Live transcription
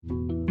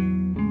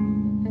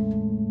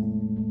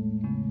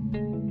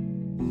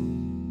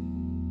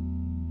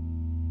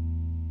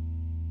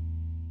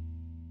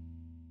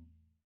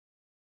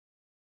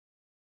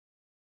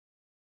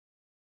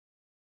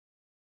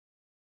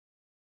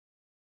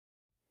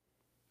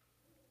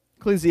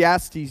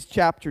Ecclesiastes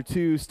chapter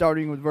 2,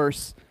 starting with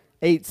verse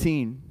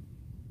 18.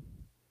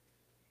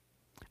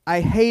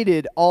 I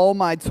hated all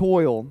my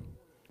toil,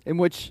 in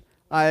which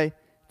I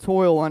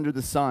toil under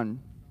the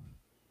sun,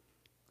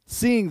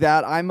 seeing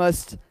that I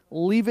must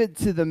leave it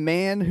to the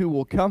man who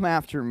will come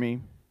after me.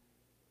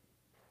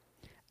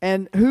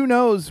 And who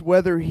knows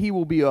whether he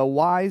will be a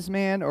wise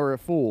man or a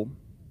fool?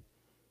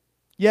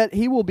 Yet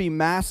he will be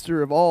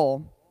master of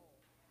all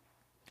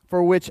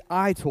for which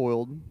I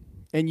toiled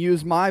and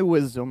used my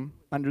wisdom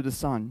under the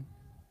sun.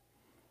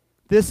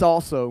 This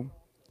also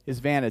is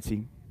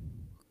vanity.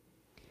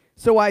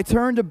 So I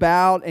turned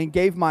about and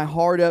gave my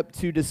heart up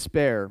to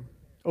despair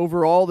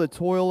over all the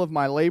toil of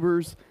my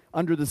labors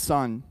under the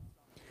sun.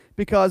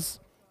 Because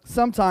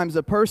sometimes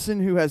a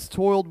person who has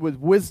toiled with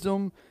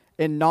wisdom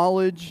and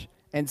knowledge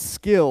and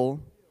skill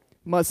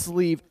must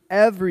leave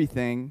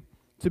everything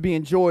to be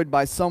enjoyed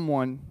by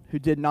someone who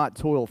did not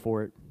toil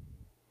for it.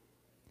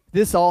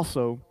 This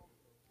also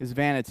is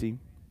vanity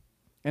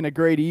and a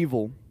great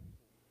evil.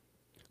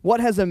 What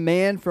has a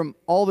man from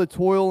all the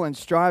toil and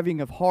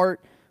striving of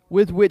heart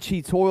with which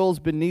he toils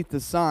beneath the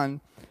sun?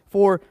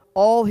 For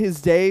all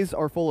his days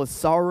are full of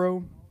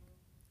sorrow,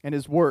 and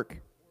his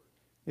work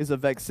is a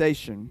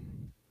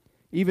vexation.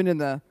 Even in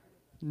the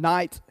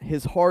night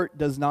his heart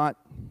does not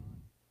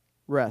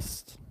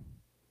rest.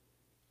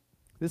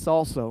 This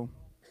also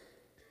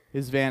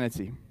is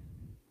vanity.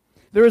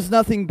 There is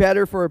nothing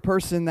better for a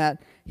person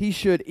that he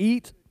should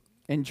eat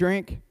and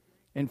drink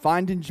and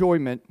find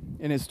enjoyment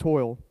in his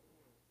toil.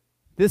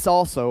 This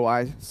also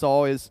I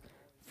saw is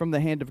from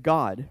the hand of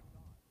God.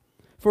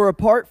 For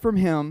apart from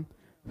him,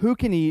 who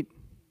can eat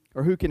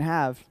or who can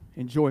have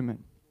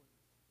enjoyment?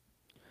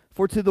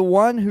 For to the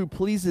one who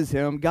pleases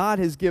him, God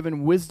has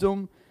given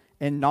wisdom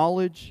and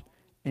knowledge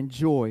and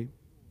joy.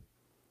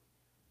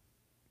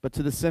 But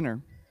to the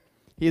sinner,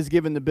 he has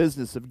given the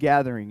business of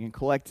gathering and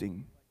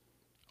collecting,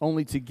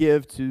 only to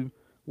give to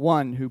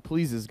one who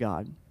pleases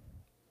God.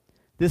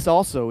 This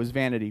also is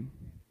vanity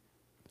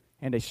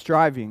and a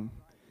striving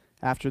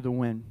after the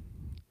wind.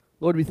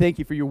 Lord, we thank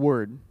you for your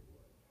word.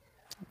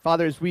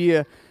 Father, as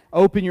we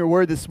open your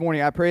word this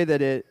morning, I pray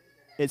that it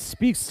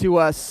speaks to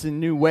us in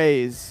new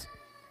ways.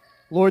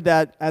 Lord,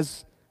 that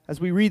as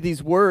we read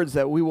these words,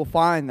 that we will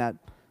find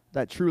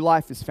that true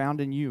life is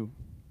found in you.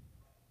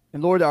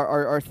 And Lord,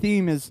 our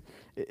theme is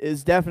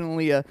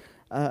definitely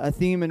a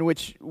theme in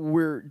which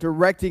we're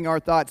directing our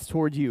thoughts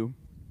toward you.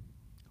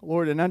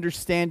 Lord, an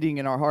understanding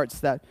in our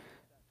hearts that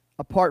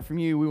apart from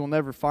you, we will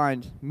never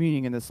find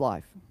meaning in this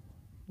life.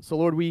 So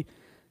Lord, we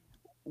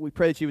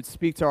pray that you would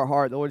speak to our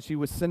heart. Lord, that you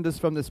would send us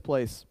from this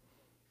place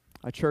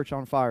a church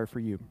on fire for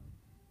you.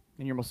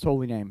 In your most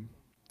holy name,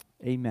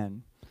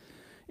 amen.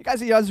 You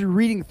guys, as you're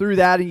reading through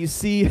that and you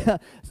see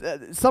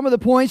some of the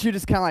points, you're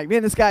just kind of like,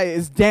 man, this guy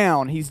is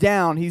down. He's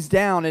down. He's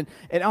down. And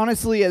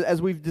honestly,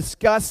 as we've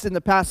discussed in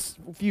the past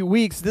few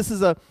weeks, this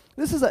is a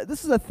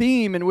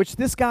theme in which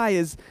this guy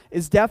is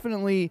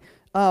definitely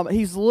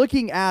he's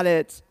looking at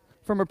it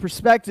from a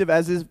perspective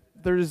as if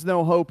there is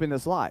no hope in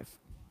this life.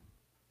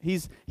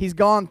 He's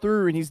gone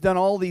through and he's done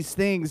all these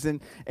things,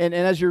 and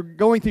as you're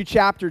going through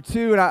chapter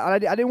 2, and I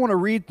didn't want to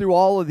read through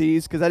all of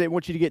these because I didn't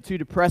want you to get too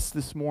depressed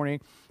this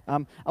morning.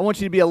 I want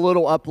you to be a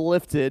little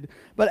uplifted.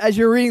 But as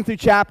you're reading through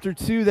chapter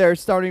 2 there,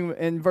 starting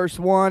in verse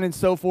 1 and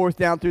so forth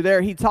down through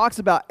there, he talks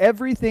about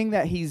everything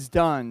that he's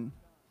done.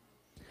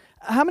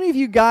 How many of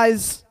you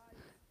guys,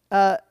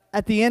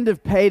 at the end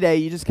of payday,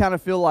 you just kind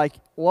of feel like,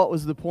 what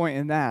was the point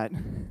in that?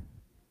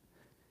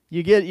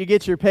 You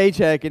get your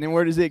paycheck, and then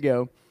where does it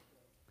go?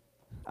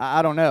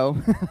 I don't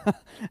know.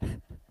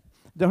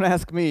 Don't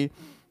ask me.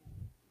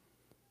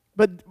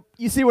 But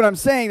you see what I'm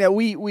saying, that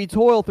we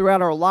toil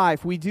throughout our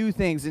life. We do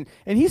things. And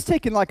he's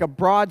taking like a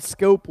broad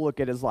scope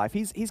look at his life.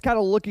 He's kind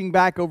of looking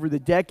back over the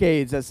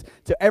decades as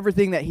to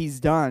everything that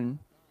he's done.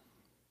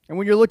 And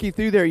when you're looking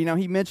through there,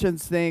 he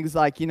mentions things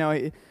like,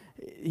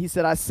 he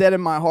said, I said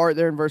in my heart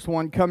there in verse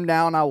 1, come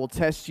down, I will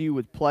test you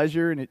with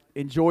pleasure and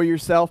enjoy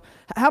yourself.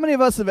 How many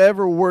of us have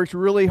ever worked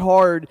really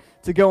hard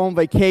to go on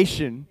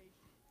vacation?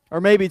 Or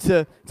maybe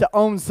to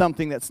own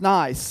something that's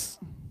nice?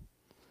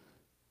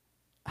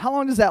 How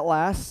long does that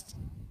last?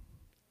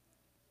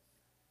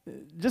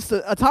 Just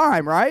a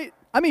time, right?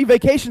 I mean,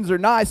 vacations are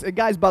nice. And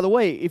guys, by the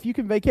way, if you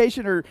can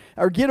vacation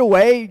or get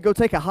away, go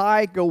take a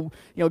hike, go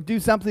do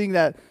something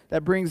that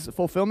brings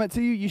fulfillment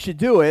to you, you should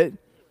do it.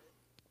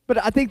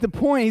 But I think the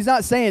point, he's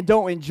not saying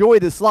don't enjoy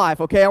this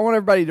life, okay? I want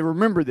everybody to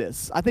remember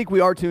this. I think we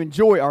are to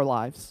enjoy our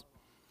lives.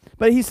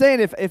 But he's saying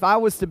if I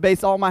was to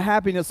base all my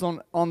happiness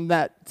on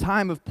that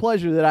time of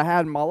pleasure that I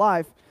had in my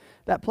life,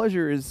 that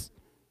pleasure is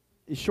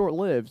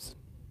short-lived.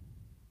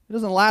 It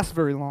doesn't last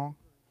very long.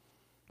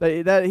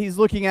 That he's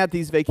looking at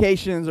these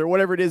vacations or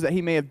whatever it is that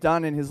he may have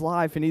done in his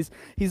life, and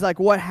he's like,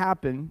 what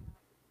happened?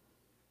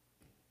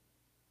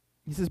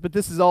 He says, but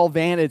this is all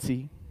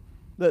vanity.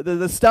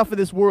 The stuff of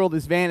this world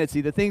is vanity.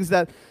 The things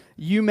that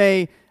you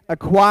may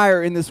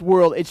acquire in this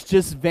world, it's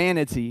just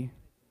vanity.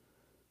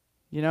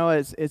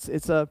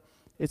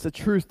 It's a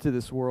truth to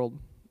this world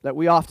that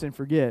we often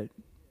forget.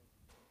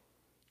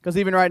 Because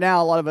even right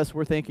now, a lot of us,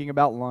 we're thinking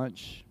about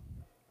lunch.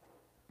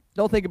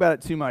 Don't think about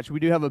it too much.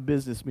 We do have a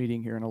business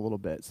meeting here in a little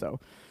bit,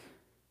 so.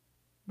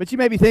 But you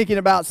may be thinking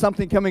about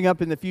something coming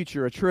up in the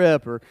future, a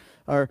trip,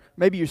 or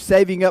maybe you're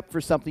saving up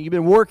for something. You've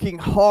been working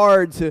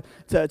hard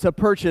to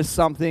purchase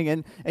something,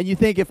 and you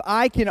think, if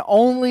I can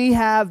only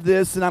have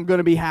this, then I'm going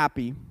to be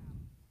happy.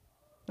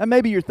 That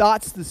may be your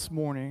thoughts this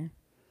morning.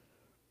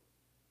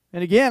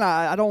 And again,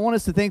 I don't want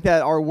us to think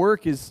that our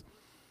work is,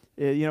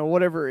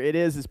 whatever it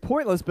is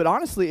pointless, but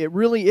honestly, it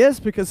really is,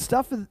 because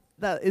stuff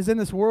that is in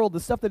this world, the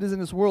stuff that is in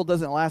this world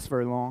doesn't last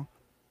very long.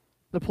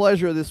 The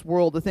pleasure of this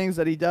world, the things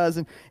that he does.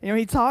 And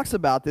he talks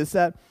about this,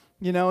 that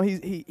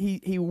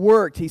he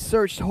worked, he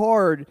searched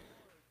hard.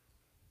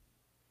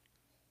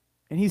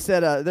 And he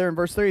said there in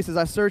verse 3, he says,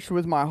 I searched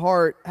with my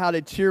heart how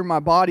to cheer my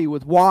body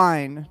with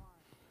wine.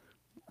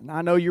 And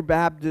I know you're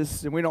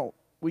Baptists, and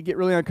we get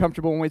really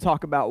uncomfortable when we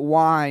talk about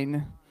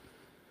wine.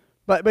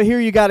 But here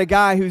you got a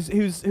guy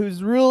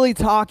who's really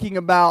talking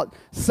about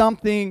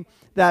something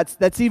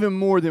that's even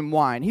more than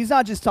wine. He's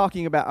not just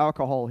talking about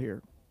alcohol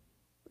here.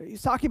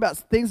 He's talking about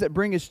things that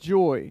bring us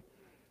joy.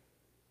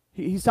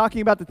 He's talking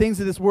about the things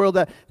of this world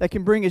that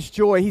can bring us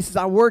joy. He says,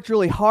 I worked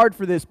really hard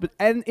for this, but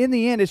in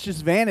the end, it's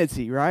just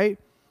vanity, right?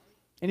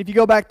 And if you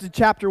go back to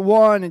chapter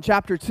 1 and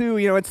chapter 2,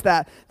 it's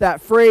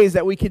that phrase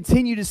that we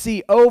continue to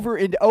see over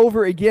and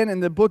over again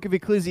in the book of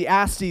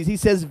Ecclesiastes. He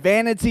says,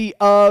 vanity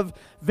of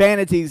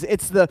vanities.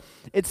 It's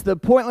the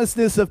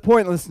pointlessness of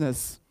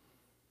pointlessness.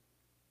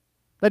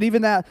 That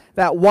even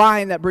that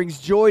wine that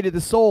brings joy to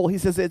the soul, he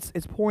says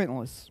it's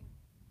pointless.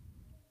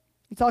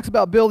 He talks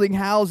about building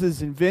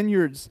houses and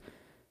vineyards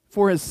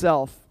for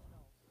himself.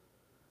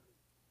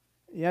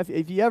 Yeah,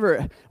 if you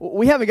ever,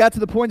 we haven't got to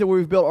the point that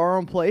we've built our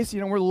own place.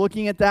 We're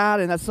looking at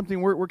that, and that's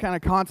something we're kind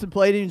of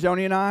contemplating,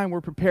 Joni and I, and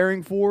we're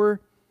preparing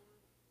for.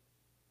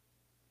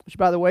 Which,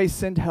 by the way,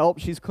 send help.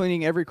 She's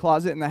cleaning every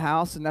closet in the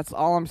house, and that's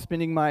all I'm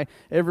spending my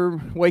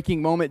ever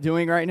waking moment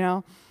doing right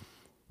now.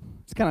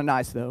 It's kind of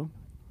nice, though.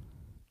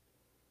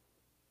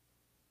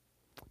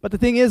 But the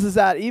thing is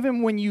that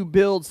even when you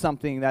build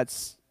something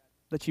that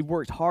you've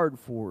worked hard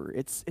for,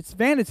 it's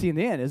vanity in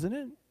the end, isn't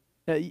it?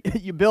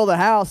 You build a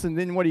house, and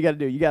then what do you got to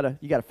do? You got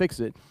to fix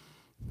it.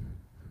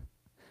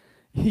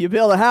 You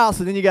build a house,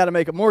 and then you got to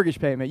make a mortgage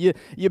payment.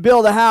 You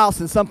build a house,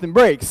 and something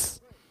breaks.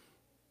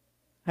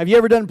 Have you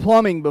ever done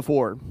plumbing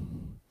before?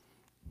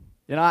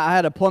 I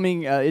had a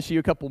plumbing issue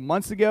a couple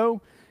months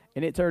ago,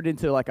 and it turned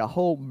into like a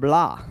whole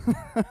blah.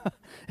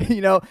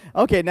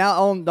 Okay,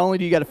 now not only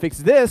do you got to fix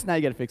this, now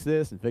you got to fix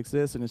this,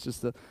 and it's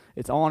just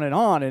it's on and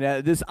on.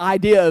 And this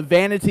idea of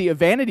vanity of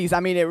vanities,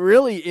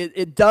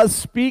 it does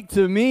speak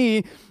to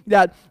me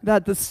that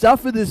the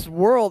stuff of this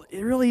world,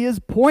 it really is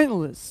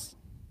pointless.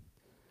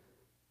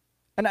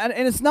 And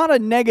it's not a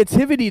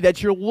negativity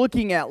that you're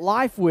looking at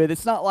life with.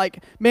 It's not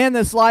like, man,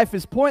 this life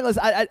is pointless.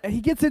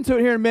 He gets into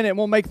it here in a minute, and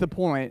we'll make the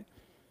point.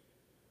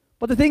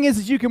 But the thing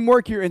is you can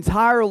work your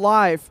entire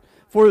life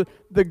for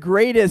the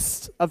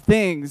greatest of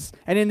things,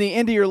 and in the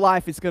end of your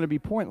life, it's going to be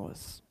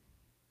pointless.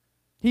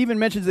 He even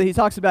mentions that he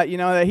talks about,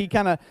 that he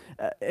kind of,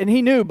 and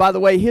he knew, by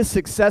the way, his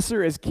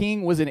successor as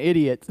king was an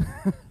idiot.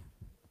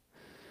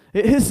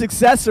 His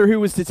successor, who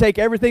was to take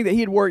everything that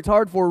he had worked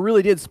hard for,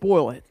 really did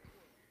spoil it.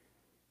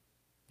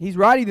 He's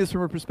writing this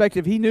from a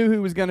perspective, he knew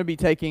who was going to be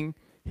taking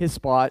his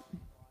spot.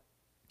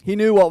 He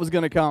knew what was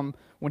going to come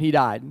when he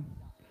died.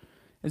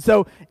 And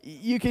so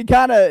you can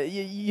kind of,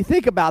 you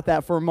think about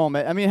that for a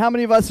moment. How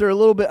many of us are a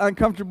little bit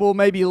uncomfortable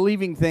maybe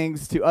leaving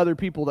things to other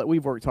people that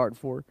we've worked hard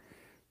for?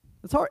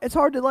 It's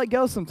hard to let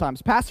go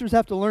sometimes. Pastors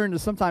have to learn to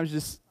sometimes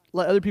just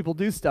let other people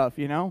do stuff,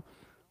 Not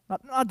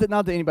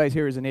that anybody's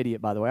here is an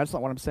idiot, by the way. That's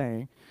not what I'm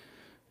saying.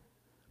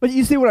 But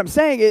you see what I'm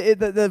saying?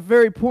 The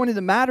very point of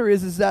the matter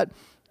is that,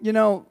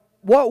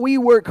 what we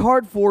work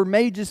hard for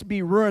may just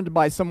be ruined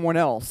by someone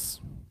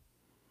else.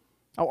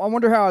 I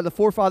wonder how the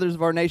forefathers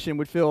of our nation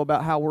would feel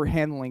about how we're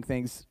handling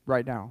things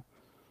right now.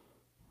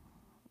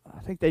 I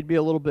think they'd be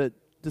a little bit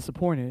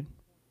disappointed.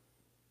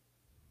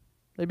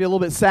 They'd be a little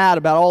bit sad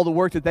about all the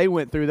work that they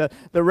went through,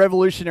 the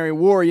Revolutionary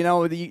War.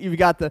 You've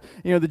got the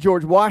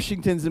George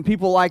Washingtons and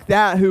people like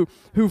that who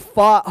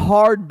fought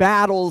hard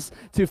battles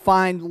to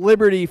find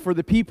liberty for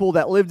the people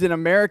that lived in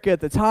America at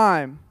the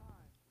time.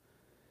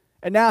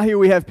 And now here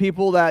we have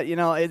people that,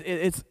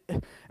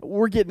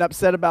 we're getting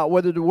upset about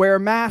whether to wear a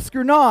mask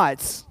or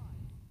not.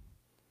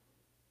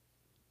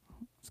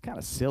 Kind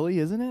of silly,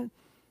 isn't it?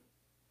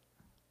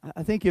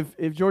 I think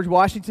if George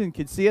Washington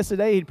could see us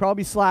today, he'd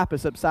probably slap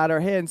us upside our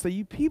head and say,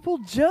 you people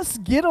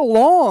just get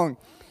along.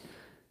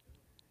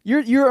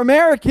 You're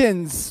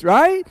Americans,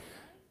 right?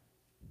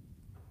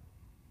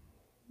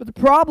 But the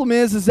problem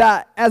is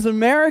that as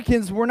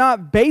Americans, we're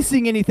not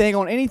basing anything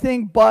on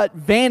anything but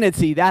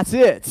vanity. That's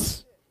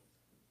it.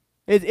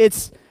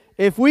 It's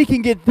if we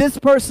can get this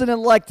person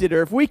elected,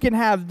 or if we can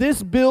have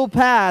this bill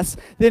passed,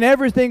 then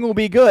everything will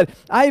be good.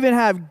 I even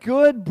have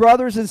good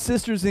brothers and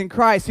sisters in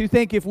Christ who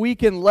think if we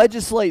can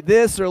legislate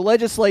this or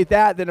legislate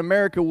that, then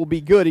America will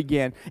be good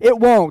again. It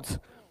won't.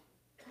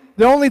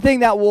 The only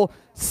thing that will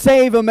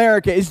save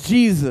America is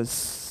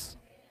Jesus.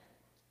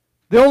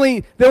 The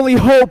only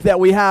hope that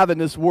we have in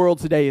this world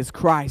today is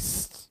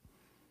Christ.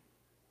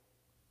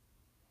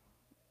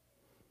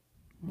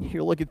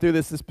 You're looking through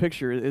this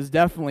picture is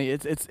definitely,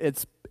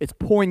 it's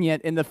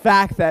poignant in the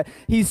fact that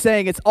he's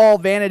saying it's all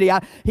vanity.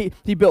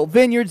 He built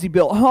vineyards, he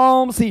built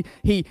homes,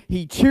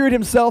 he cheered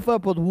himself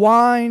up with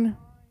wine.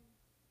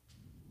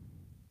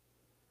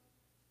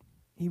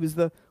 He was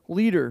the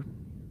leader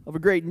of a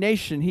great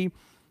nation. He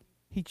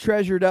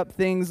treasured up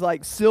things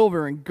like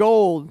silver and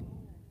gold.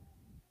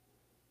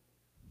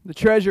 The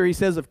treasure, he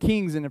says, of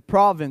kings and of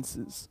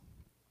provinces.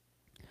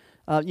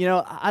 I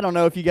don't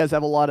know if you guys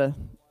have a lot of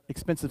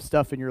expensive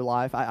stuff in your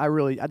life. I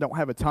don't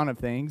have a ton of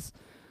things.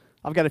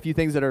 I've got a few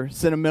things that are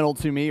sentimental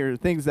to me, or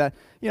things that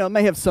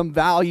may have some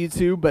value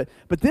to. But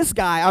this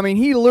guy, I mean,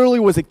 he literally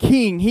was a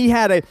king. He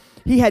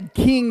had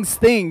king's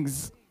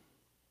things.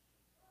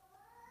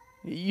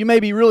 You may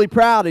be really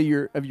proud of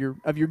your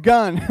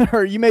gun,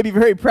 or you may be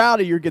very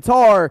proud of your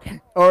guitar,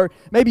 or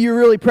maybe you're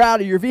really proud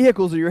of your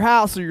vehicles or your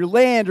house or your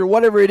land or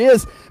whatever it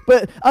is.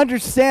 But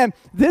understand,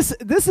 this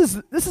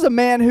is a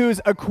man who's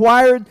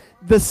acquired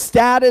the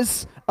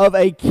status of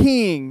a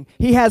king.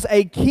 He has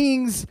a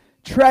king's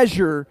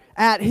treasure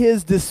at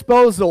his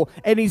disposal,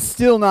 and he's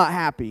still not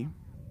happy.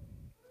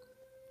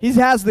 He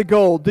has the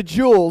gold, the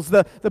jewels,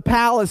 the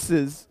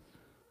palaces.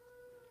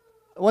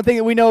 One thing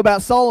that we know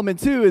about Solomon,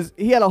 too, is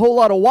he had a whole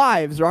lot of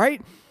wives,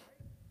 right?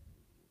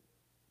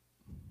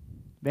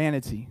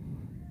 Vanity.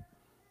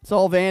 It's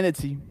all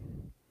vanity.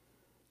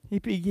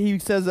 He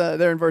says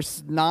there in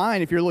verse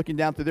 9, if you're looking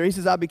down through there, he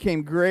says, I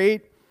became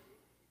great,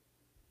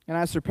 and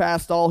I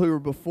surpassed all who were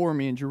before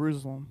me in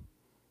Jerusalem.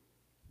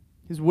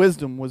 His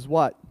wisdom was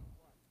what?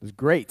 It was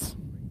great.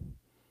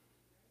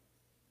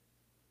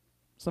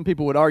 Some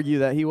people would argue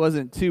that he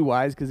wasn't too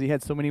wise because he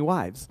had so many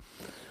wives.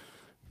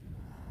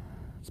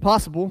 It's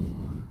possible.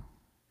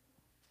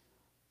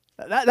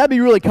 That'd be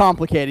really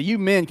complicated. You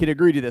men could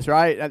agree to this,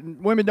 right?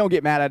 Women don't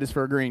get mad at us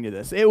for agreeing to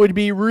this. It would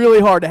be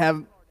really hard to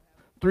have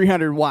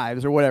 300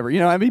 wives or whatever.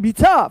 It'd be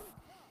tough.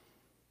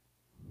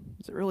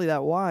 Is it really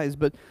that wise?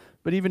 But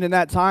even in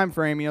that time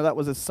frame, that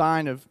was a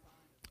sign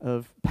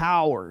of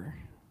power.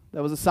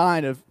 That was a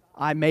sign of,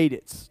 I made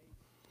it.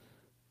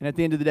 And at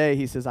the end of the day,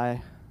 he says,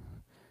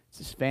 it's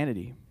just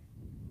vanity.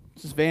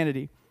 It's just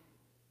vanity.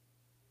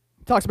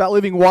 He talks about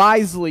living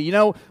wisely.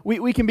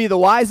 We can be the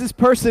wisest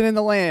person in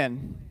the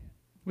land.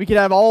 We can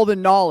have all the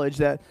knowledge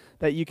that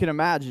you can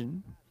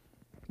imagine.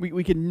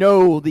 We can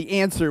know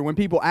the answer when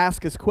people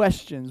ask us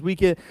questions. We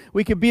could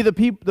be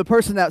the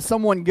person that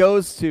someone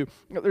goes to.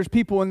 There's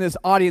people in this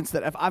audience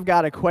that if I've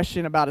got a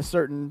question about a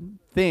certain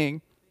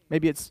thing,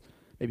 maybe it's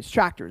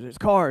tractors, it's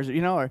cars,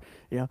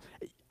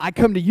 I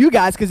come to you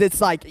guys because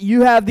it's like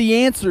you have the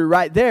answer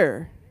right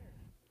there.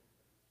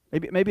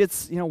 Maybe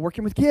it's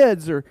working with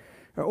kids or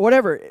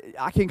whatever.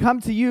 I can come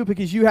to you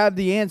because you have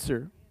the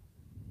answer.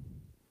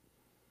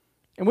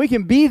 And we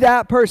can be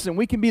that person.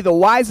 We can be the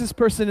wisest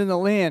person in the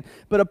land,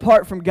 but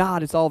apart from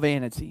God, it's all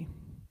vanity.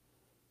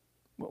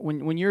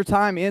 When your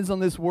time ends on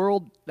this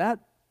world, that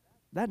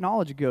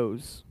knowledge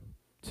goes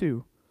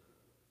too.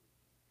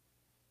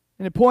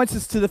 And it points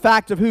us to the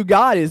fact of who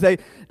God is.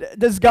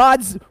 Does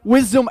God's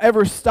wisdom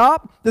ever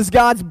stop? Does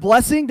God's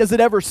blessing, does it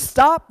ever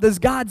stop? Does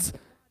God's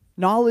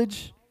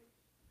knowledge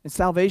and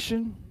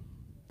salvation,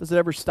 does it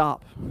ever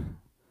stop?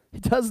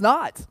 It does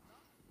not.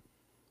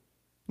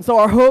 And so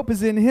our hope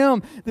is in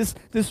Him.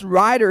 This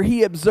writer,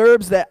 he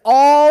observes that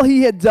all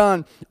he had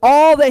done,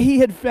 all that he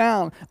had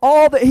found,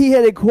 all that he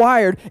had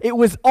acquired, it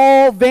was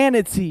all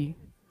vanity.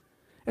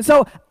 And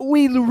so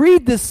we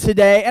read this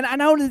today, and I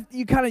know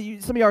that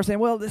some of you are saying,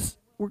 well,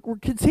 we're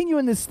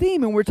continuing this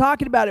theme, and we're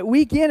talking about it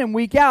week in and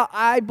week out.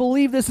 I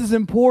believe this is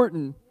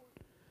important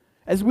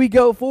as we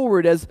go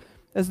forward as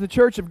the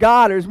church of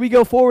God, or as we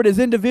go forward as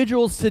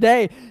individuals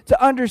today,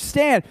 to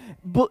understand,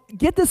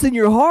 get this in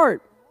your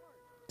heart,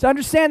 to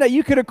understand that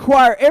you could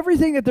acquire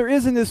everything that there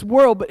is in this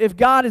world, but if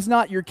God is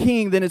not your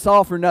king, then it's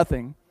all for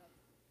nothing.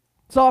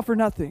 It's all for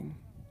nothing.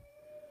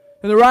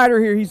 And the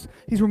writer here, he's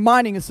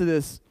reminding us of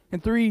this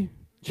in 2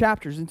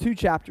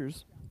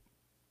 chapters,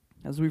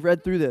 as we've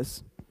read through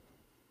this.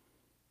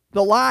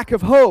 The lack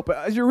of hope.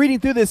 As you're reading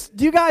through this,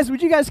 would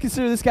you guys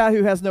consider this guy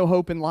who has no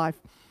hope in life?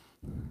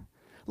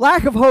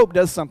 Lack of hope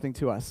does something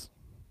to us.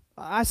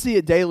 I see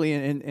it daily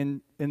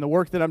in the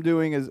work that I'm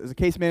doing as a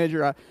case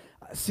manager. I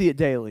see it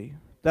daily.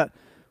 That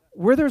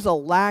where there's a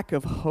lack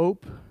of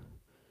hope,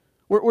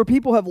 where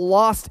people have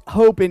lost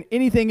hope in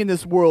anything in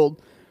this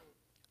world,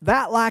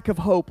 that lack of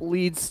hope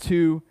leads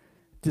to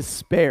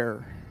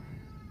despair.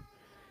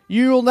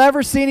 You will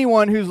never see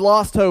anyone who's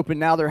lost hope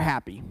and now they're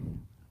happy.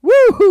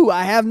 Woo-hoo,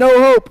 I have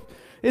no hope.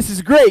 This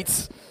is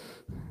great.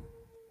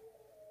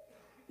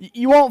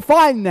 You won't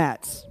find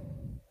that.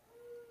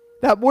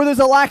 That where there's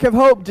a lack of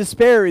hope,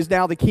 despair is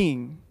now the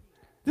king.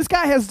 This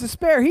guy has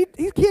despair. He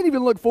can't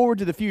even look forward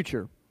to the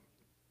future.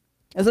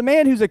 As a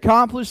man who's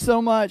accomplished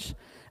so much,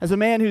 as a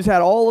man who's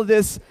had all of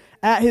this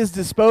at his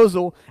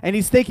disposal, and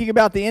he's thinking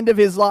about the end of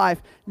his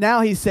life,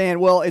 now he's saying,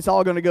 well, it's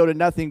all going to go to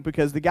nothing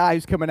because the guy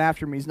who's coming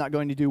after me is not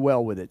going to do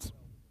well with it.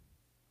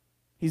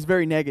 He's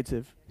very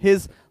negative.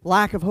 His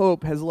lack of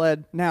hope has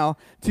led now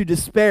to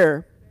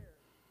despair.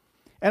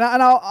 And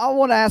I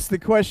want to ask the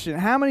question,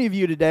 how many of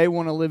you today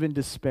want to live in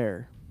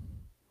despair?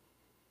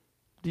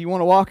 Do you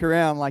want to walk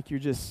around like you're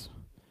just,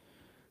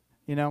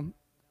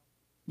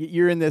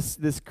 you're in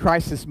this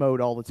crisis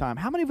mode all the time?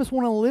 How many of us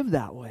want to live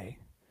that way?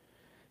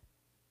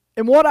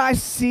 And what I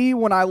see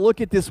when I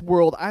look at this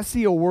world, I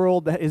see a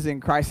world that is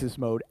in crisis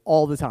mode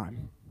all the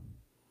time.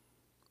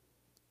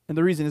 And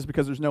the reason is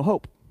because there's no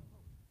hope.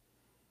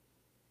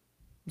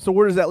 So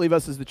where does that leave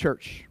us as the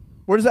church?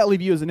 Where does that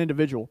leave you as an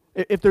individual?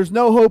 If there's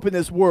no hope in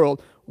this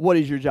world, what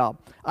is your job?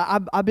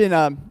 I've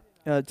been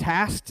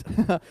tasked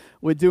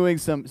with doing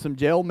some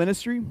jail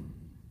ministry.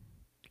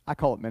 I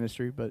call it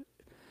ministry, but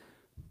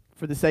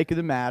for the sake of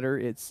the matter,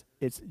 it's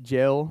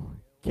jail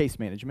case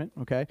management,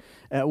 okay?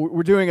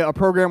 We're doing a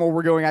program where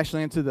we're going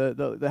actually into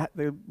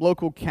the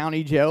local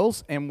county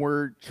jails, and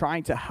we're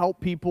trying to help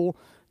people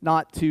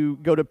not to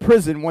go to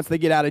prison once they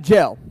get out of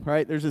jail,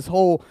 right? There's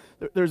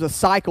a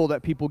cycle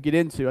that people get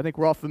into. I think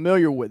we're all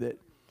familiar with it.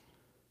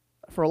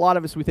 For a lot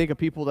of us, we think of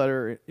people that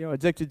are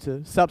addicted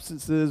to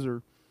substances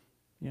or,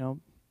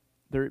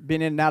 they've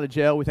been in and out of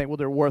jail. We think, well,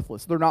 they're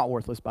worthless. They're not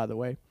worthless, by the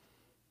way.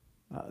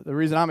 The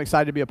reason I'm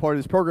excited to be a part of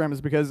this program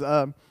is because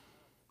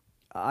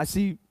I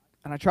see,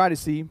 and I try to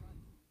see,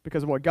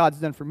 because of what God's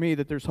done for me,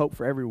 that there's hope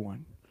for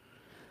everyone.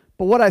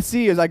 But what I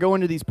see is I go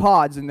into these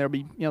pods, and there'll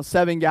be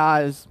 7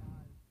 guys,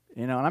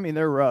 and I mean,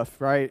 they're rough,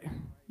 right?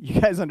 You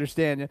guys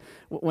understand.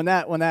 When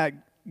that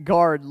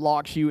guard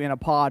locks you in a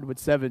pod with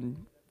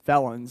 7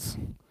 felons,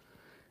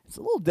 it's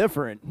a little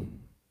different.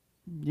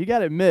 You got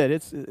to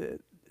admit,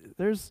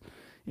 there's,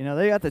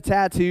 they got the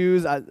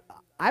tattoos.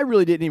 I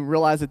really didn't even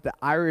realize that the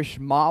Irish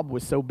mob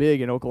was so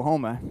big in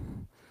Oklahoma.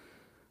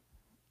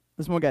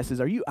 This one guy says,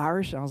 "Are you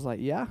Irish?" And I was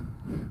like, "Yeah."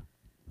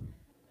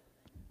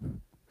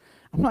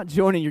 I'm not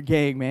joining your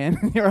gang, man,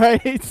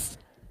 right?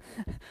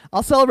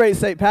 I'll celebrate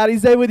St.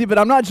 Patty's Day with you, but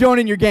I'm not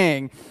joining your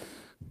gang.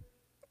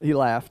 He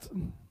laughed.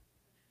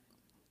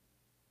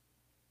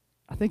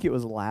 I think it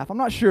was a laugh. I'm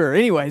not sure.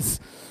 Anyways.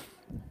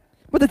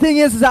 But the thing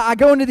is that I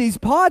go into these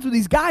pods with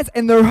these guys,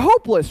 and they're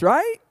hopeless,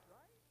 right?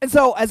 And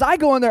so as I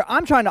go in there,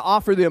 I'm trying to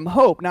offer them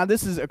hope. Now,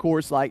 this is, of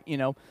course, like,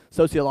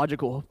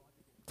 sociological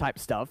type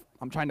stuff.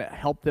 I'm trying to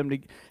help them to,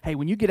 hey,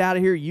 when you get out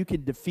of here, you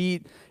can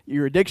defeat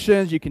your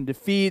addictions. You can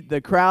defeat the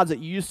crowds that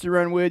you used to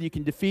run with. You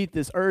can defeat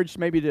this urge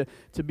maybe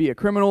to be a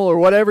criminal or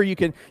whatever. You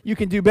can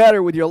do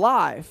better with your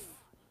life.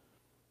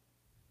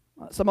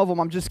 Some of them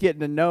I'm just getting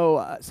to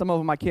know. Some of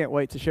them I can't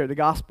wait to share the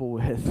gospel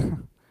with.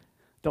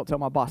 Don't tell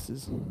my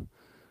bosses.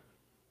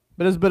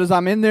 But as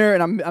I'm in there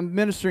and I'm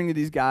ministering to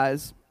these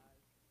guys,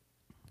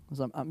 as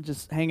I'm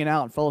just hanging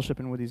out and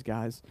fellowshipping with these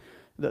guys,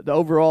 the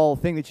overall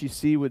thing that you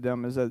see with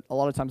them is that a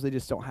lot of times they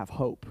just don't have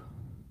hope.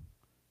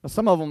 Now,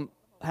 some of them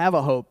have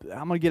a hope.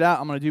 I'm going to get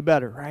out. I'm going to do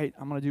better, right?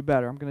 I'm going to do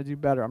better. I'm going to do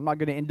better. I'm not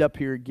going to end up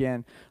here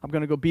again. I'm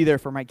going to go be there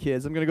for my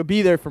kids. I'm going to go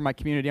be there for my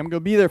community. I'm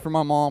going to be there for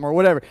my mom or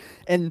whatever.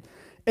 And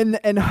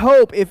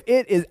hope, if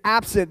it is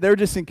absent, they're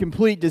just in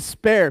complete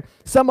despair.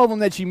 Some of them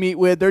that you meet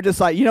with, they're just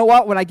like, you know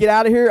what? When I get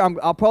out of here,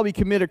 I'll probably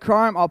commit a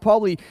crime. I'll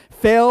probably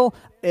fail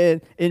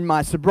in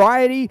my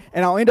sobriety,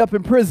 and I'll end up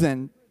in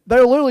prison.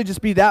 They'll literally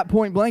just be that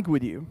point blank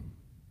with you.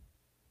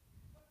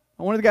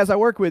 One of the guys I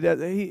work with,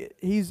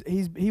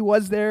 he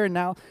was there, and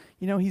now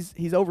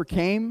he's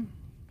overcame.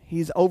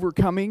 He's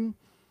overcoming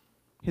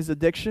his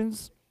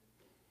addictions.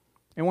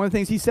 And one of the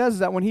things he says is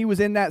that when he was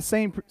in that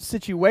same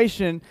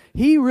situation,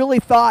 he really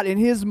thought in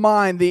his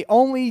mind the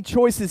only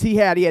choices he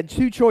had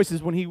 2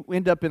 choices when he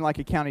ended up in like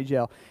a county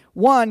jail.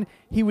 1,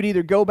 he would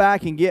either go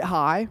back and get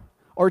high,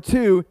 or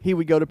 2, he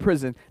would go to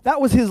prison.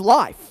 That was his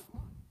life.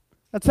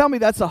 Now tell me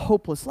that's a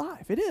hopeless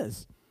life. It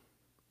is.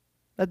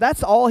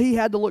 That's all he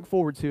had to look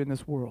forward to in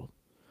this world.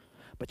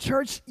 But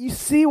church, you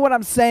see what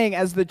I'm saying?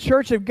 As the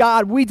church of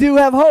God, we do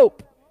have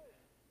hope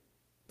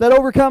that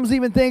overcomes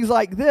even things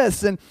like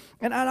this. And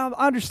I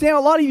understand a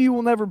lot of you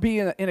will never be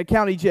in a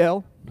county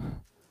jail.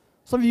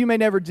 Some of you may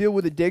never deal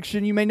with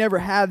addiction. You may never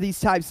have these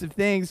types of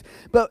things.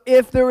 But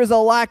if there is a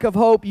lack of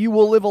hope, you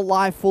will live a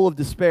life full of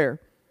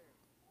despair.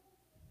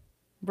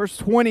 Verse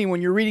 20,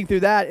 when you're reading through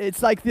that,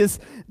 it's like this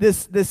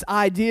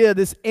idea,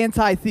 this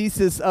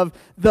antithesis of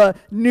the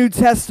New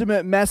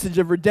Testament message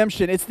of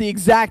redemption. It's the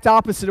exact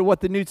opposite of what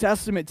the New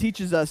Testament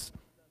teaches us.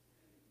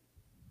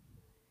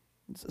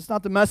 It's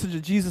not the message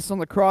of Jesus on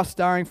the cross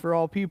dying for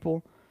all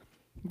people.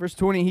 Verse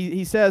 20,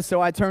 he says, "So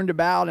I turned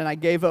about and I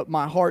gave up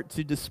my heart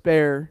to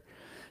despair."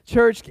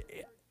 Church,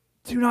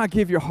 do not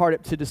give your heart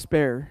up to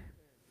despair.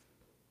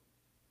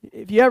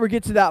 If you ever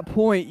get to that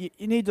point,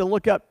 you need to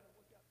look up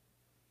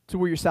to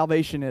where your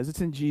salvation is.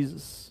 It's in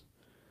Jesus.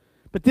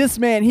 But this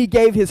man, he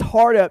gave his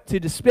heart up to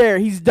despair.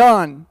 He's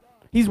done.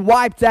 He's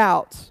wiped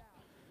out.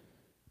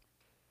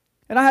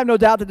 And I have no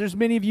doubt that there's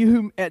many of you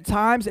who at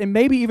times, and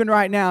maybe even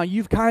right now,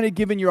 you've kind of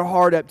given your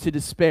heart up to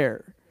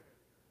despair.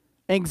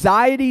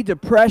 Anxiety,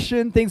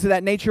 depression, things of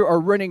that nature are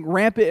running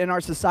rampant in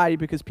our society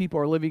because people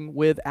are living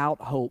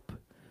without hope.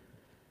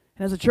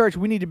 And as a church,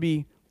 we need to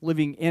be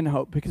living in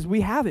hope because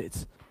we have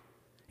it.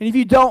 And if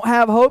you don't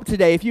have hope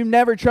today, if you've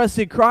never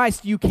trusted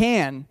Christ, you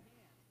can.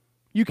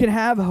 You can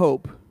have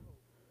hope.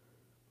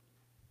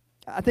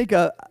 I think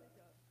a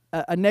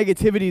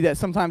negativity that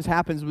sometimes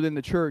happens within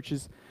the church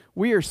is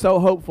we are so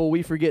hopeful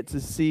we forget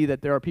to see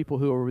that there are people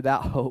who are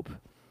without hope.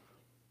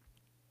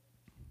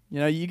 You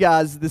know, you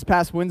guys, this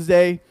past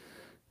Wednesday,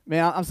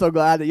 man, I'm so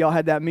glad that y'all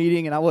had that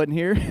meeting and I wasn't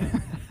here.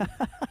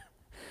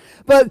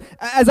 But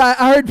as I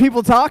heard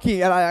people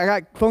talking, and I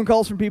got phone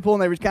calls from people,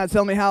 and they were kind of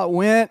telling me how it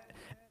went.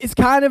 It's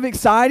kind of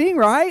exciting,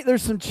 right?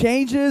 There's some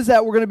changes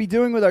that we're going to be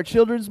doing with our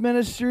children's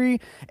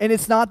ministry, and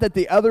it's not that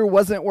the other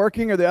wasn't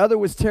working or the other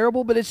was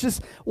terrible, but it's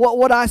just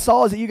what I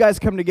saw is that you guys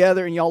come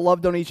together and y'all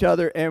loved on each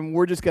other, and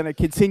we're just going to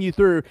continue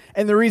through.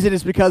 And the reason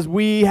is because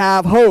we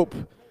have hope.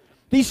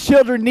 These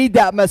children need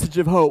that message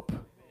of hope.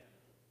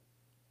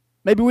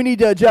 Maybe we need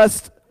to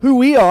adjust who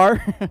we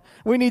are.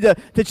 We need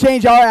to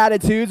change our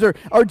attitudes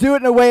or do it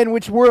in a way in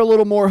which we're a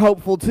little more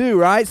hopeful too,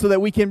 right? So that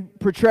we can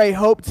portray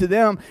hope to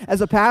them. As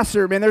a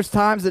pastor, man, there's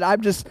times that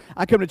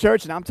I come to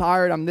church and I'm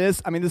tired,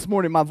 this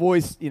morning my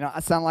voice, I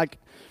sound like,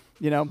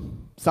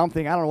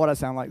 something. I don't know what I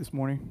sound like this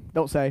morning.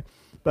 Don't say.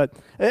 But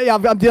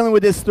I'm dealing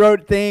with this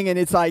throat thing, and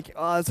it's like,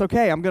 it's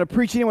okay. I'm going to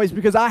preach anyways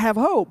because I have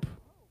hope.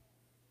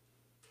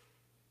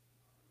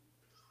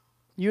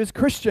 You as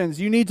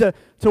Christians, you need to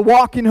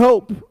walk in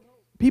hope.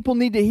 People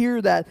need to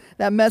hear that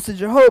message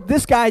of hope.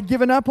 This guy had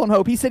given up on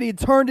hope. He said he had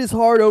turned his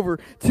heart over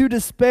to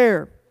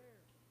despair.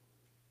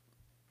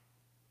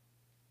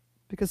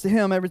 Because to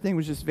him, everything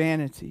was just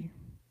vanity.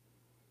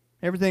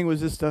 Everything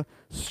was just a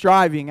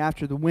striving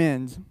after the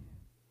wind.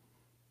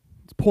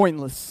 It's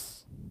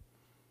pointless.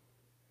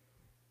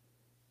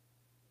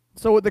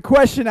 So the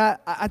question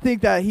I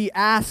think that he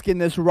asked in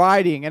this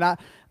writing, and I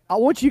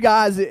want you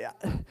guys...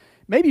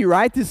 maybe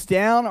write this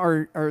down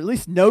or at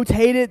least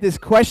notate it. This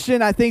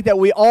question I think that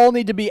we all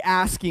need to be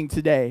asking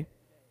today.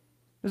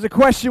 There's a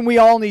question we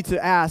all need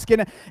to ask.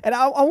 And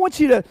I want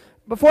you to,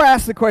 before I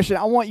ask the question,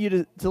 I want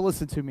you to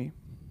listen to me.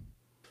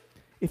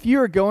 If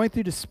you are going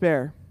through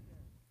despair,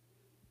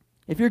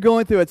 if you're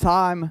going through a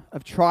time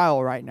of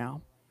trial right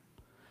now,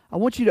 I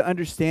want you to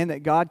understand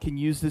that God can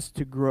use this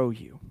to grow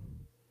you.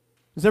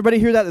 Does everybody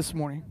hear that this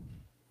morning?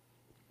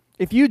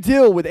 If you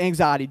deal with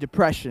anxiety,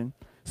 depression,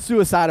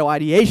 suicidal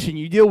ideation,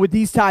 you deal with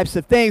these types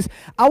of things,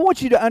 I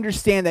want you to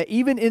understand that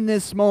even in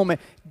this moment,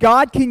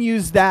 God can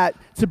use that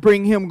to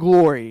bring Him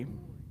glory.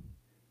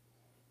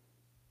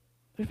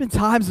 There's been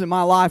times in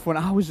my life when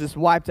I was just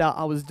wiped out,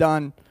 I was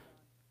done.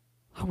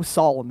 I was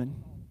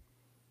Solomon.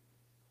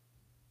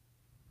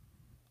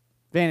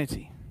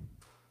 Vanity.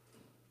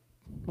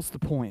 What's the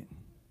point?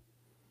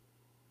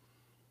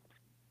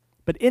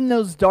 But in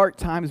those dark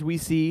times, we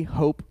see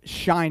hope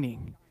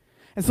shining.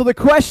 And so the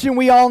question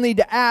we all need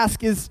to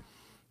ask is,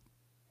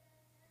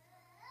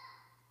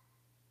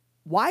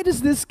 why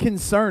does this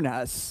concern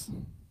us?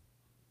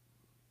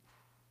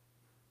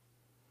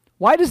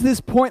 Why does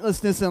this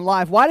pointlessness in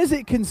life, why does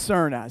it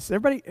concern us?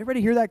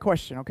 Everybody hear that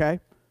question,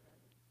 okay?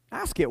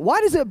 Ask it. Why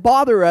does it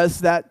bother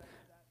us that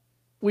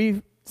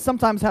we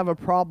sometimes have a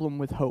problem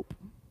with hope?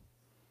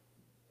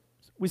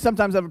 We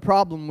sometimes have a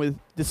problem with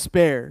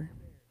despair.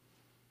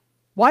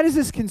 Why does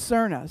this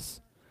concern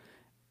us?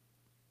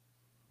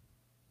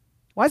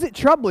 Why is it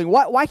troubling?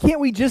 Why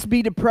can't we just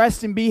be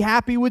depressed and be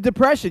happy with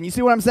depression? You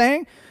see what I'm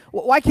saying?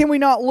 Why can't we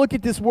not look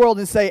at this world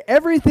and say,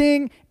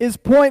 everything is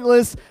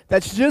pointless,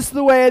 that's just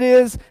the way it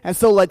is, and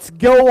so let's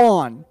go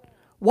on?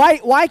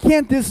 Why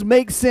can't this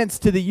make sense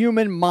to the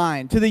human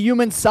mind, to the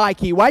human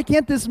psyche? Why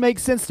can't this make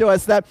sense to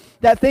us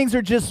that things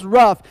are just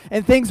rough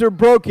and things are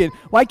broken?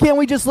 Why can't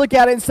we just look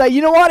at it and say,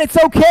 you know what,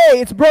 it's okay,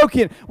 it's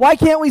broken? Why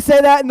can't we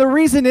say that? And the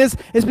reason is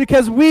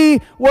because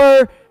we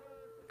were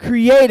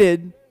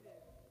created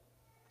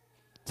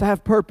to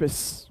have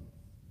purpose.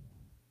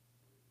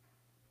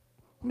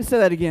 Let me say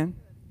that again.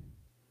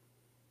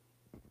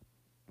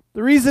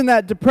 The reason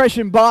that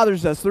depression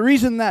bothers us, the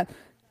reason that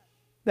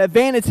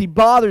vanity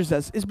bothers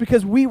us is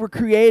because we were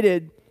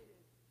created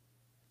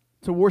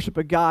to worship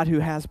a God who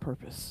has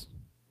purpose.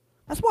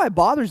 That's why it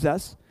bothers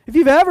us. If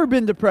you've ever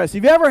been depressed,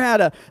 if you've ever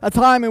had a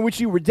time in which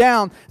you were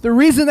down, the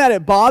reason that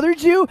it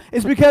bothered you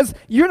is because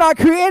you're not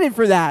created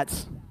for that.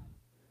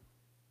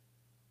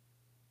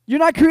 You're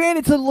not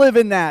created to live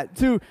in that,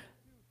 to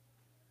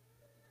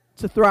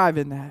thrive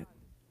in that.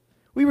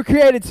 We were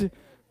created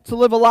to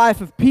live a life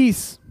of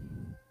peace.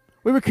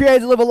 We were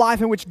created to live a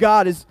life in which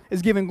God is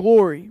given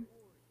glory.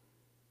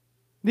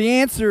 The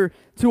answer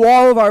to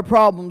all of our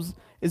problems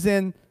is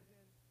in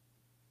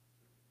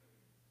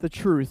the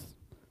truth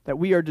that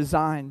we are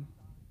designed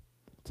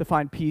to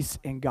find peace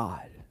in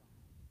God.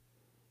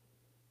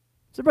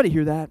 Does everybody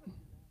hear that?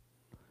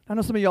 I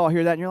know some of y'all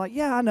hear that and you're like,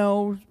 yeah, I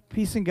know,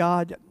 peace in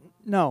God.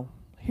 No,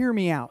 hear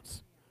me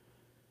out.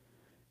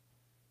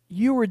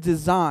 You were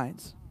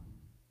designed,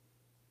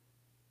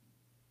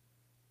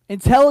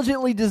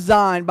 intelligently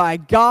designed by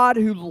God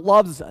who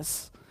loves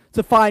us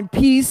to find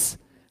peace,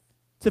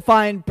 to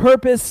find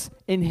purpose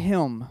in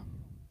Him.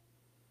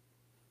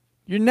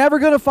 You're never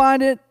going to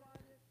find it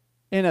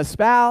in a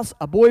spouse,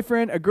 a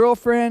boyfriend, a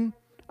girlfriend,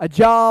 a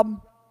job,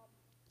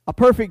 a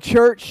perfect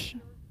church,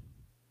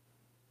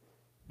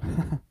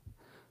 a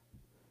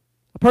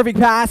perfect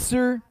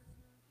pastor,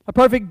 a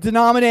perfect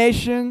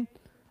denomination,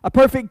 a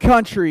perfect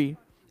country,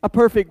 a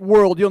perfect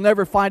world. You'll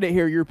never find it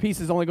here. Your peace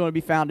is only going to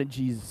be found in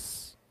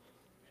Jesus.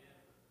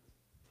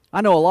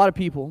 I know a lot of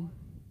people,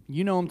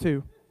 you know them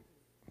too.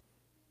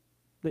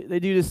 They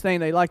do this thing,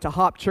 they like to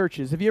hop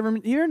churches. Have you ever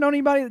known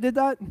anybody that did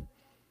that?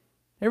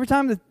 Every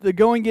time the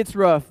going gets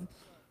rough,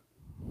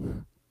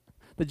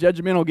 the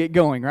judgment will get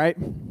going, right?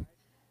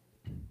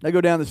 They go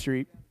down the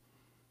street.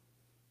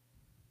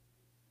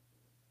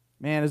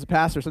 Man, as a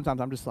pastor,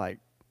 sometimes I'm just like,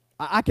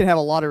 I can have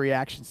a lot of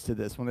reactions to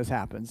this when this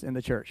happens in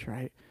the church,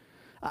 right?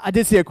 I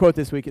did see a quote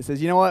this week. It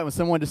says, you know what? When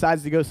someone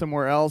decides to go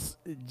somewhere else,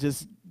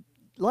 just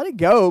let it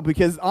go,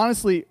 because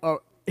honestly,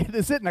 it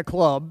is in a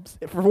club,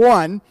 for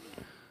one.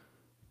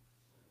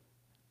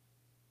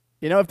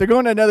 You know, if they're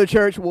going to another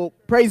church, well,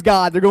 praise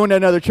God, they're going to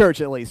another church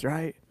at least,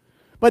 right?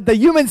 But the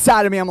human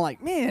side of me, I'm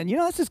like, man, you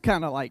know, that's just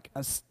kind of like,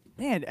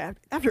 man,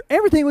 after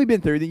everything we've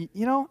been through,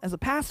 you know, as a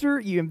pastor,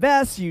 you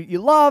invest,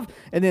 you love,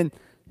 and then,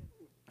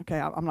 okay,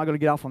 I'm not going to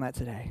get off on that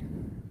today.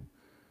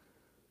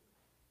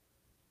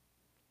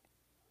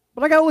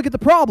 But I got to look at the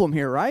problem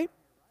here, right?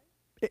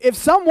 If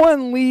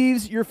someone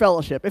leaves your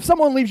fellowship, if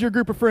someone leaves your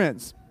group of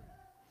friends,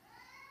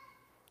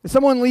 if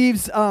someone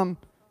leaves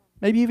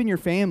maybe even your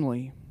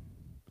family,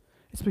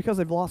 it's because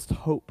they've lost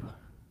hope.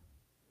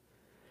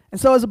 And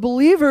so as a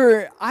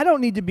believer, I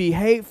don't need to be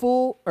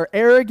hateful or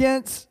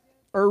arrogant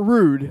or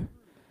rude.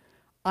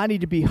 I need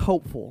to be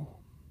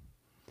hopeful.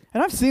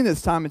 And I've seen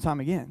this time and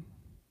time again.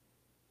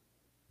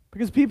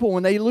 Because people,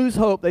 when they lose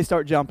hope, they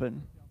start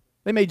jumping.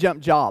 They may jump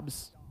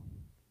jobs,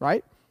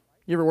 right?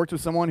 You ever worked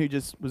with someone who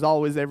just was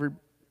always every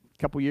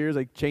couple years,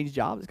 they change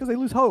jobs? It's because they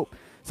lose hope.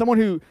 Someone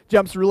who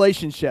jumps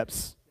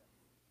relationships.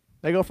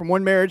 They go from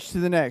one marriage to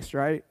the next,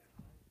 right?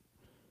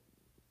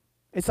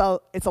 It's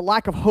a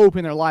lack of hope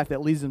in their life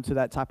that leads them to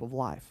that type of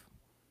life.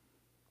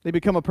 They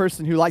become a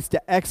person who likes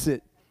to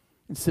exit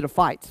instead of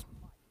fight.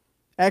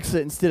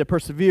 Exit instead of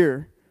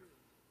persevere.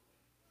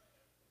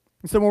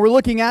 And so when we're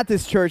looking at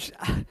this church,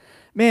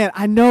 man,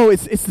 I know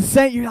it's the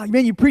same. You're like,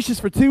 man, you preach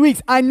this for 2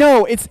 weeks. I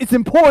know it's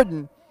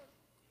important.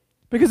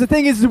 Because the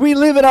thing is, we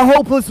live in a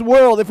hopeless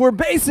world. If we're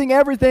basing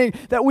everything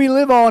that we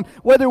live on,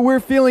 whether we're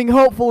feeling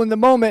hopeful in the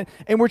moment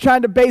and we're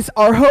trying to base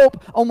our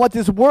hope on what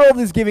this world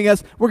is giving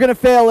us, we're going to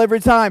fail every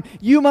time.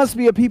 You must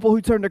be a people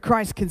who turn to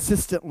Christ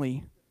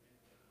consistently.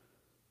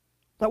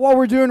 Like what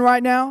we're doing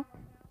right now,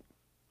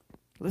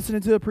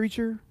 listening to a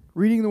preacher,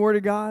 reading the Word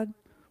of God,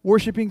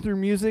 worshiping through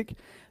music,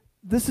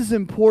 this is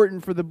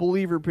important for the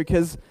believer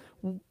because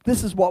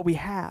this is what we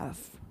have.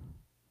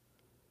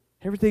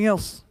 Everything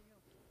else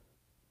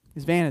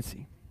is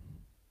vanity.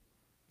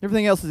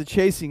 Everything else is a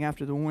chasing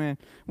after the wind.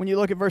 When you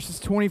look at verses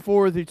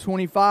 24 through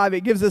 25,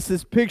 it gives us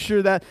this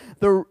picture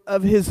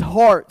of his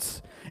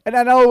heart. And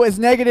I know as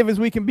negative as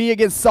we can be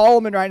against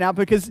Solomon right now,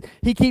 because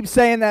he keeps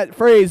saying that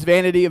phrase,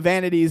 vanity of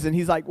vanities, and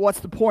he's like, what's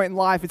the point in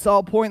life? It's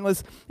all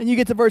pointless. And you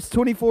get to verse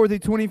 24 through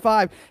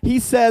 25. He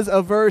says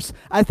a verse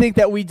I think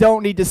that we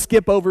don't need to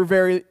skip over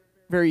very,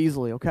 very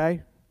easily,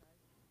 okay?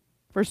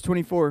 Verse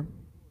 24.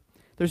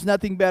 There's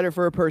nothing better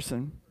for a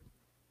person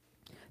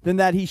than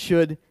that he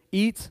should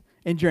eat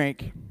and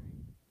drink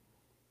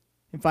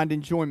and find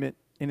enjoyment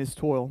in his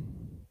toil.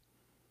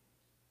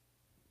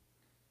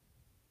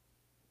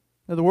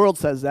 Now, the world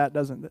says that,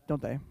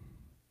 don't they?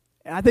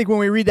 And I think when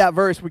we read that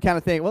verse, we kind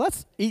of think, well,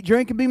 let's eat,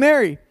 drink, and be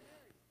merry,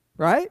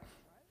 right?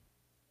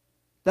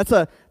 That's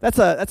a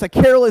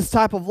careless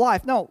type of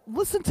life. No,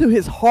 listen to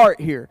his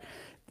heart here.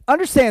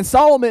 Understand,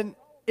 Solomon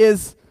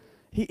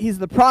he's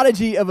the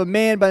prodigy of a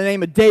man by the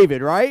name of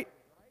David, right?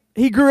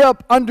 He grew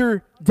up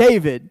under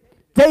David.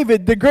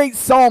 David, the great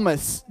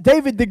psalmist.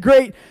 David, the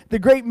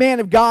great man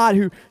of God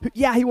who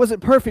he wasn't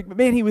perfect, but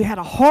man, he had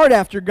a heart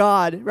after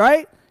God,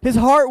 right? His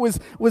heart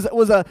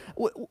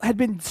had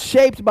been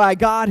shaped by a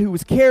God who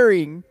was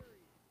caring.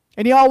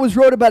 And he always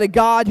wrote about a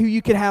God who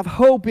you could have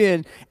hope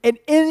in. And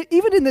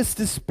even in this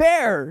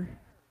despair,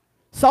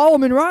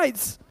 Solomon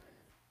writes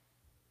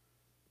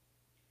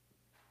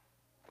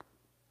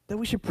that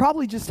we should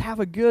probably just have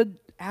a good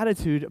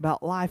attitude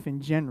about life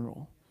in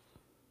general.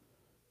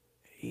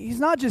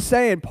 He's not just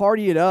saying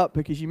party it up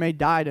because you may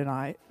die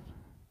tonight.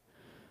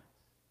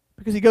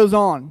 Because he goes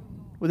on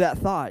with that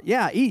thought.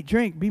 Yeah, eat,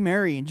 drink, be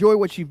merry, enjoy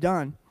what you've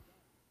done.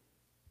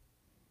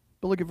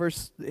 But look at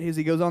verse, as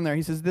he goes on there.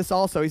 He says this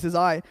also. He says,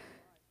 I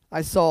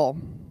saw,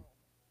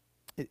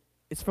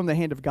 it's from the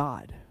hand of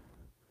God.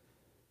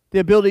 The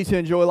ability to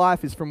enjoy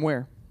life is from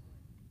where?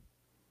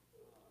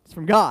 It's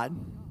from God.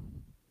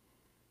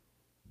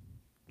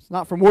 It's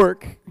not from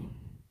work.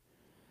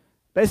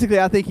 Basically,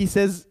 I think he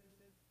says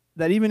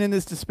that even in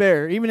this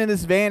despair, even in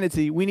this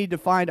vanity, we need to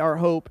find our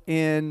hope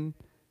in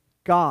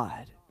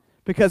God.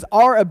 Because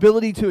our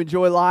ability to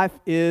enjoy life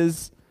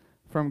is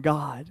from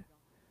God.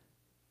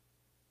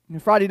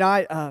 And Friday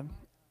night,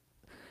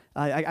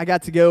 I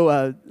got to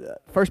go,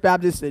 First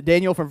Baptist,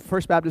 Daniel from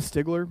First Baptist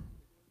Stigler,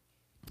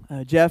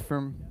 Jeff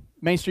from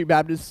Main Street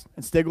Baptist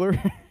and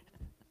Stigler.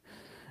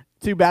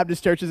 two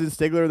Baptist churches in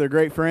Stigler. They're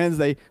great friends.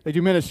 They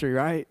do ministry,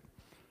 right?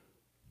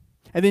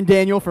 And then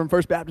Daniel from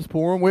First Baptist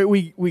Forum,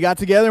 we got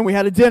together and we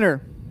had a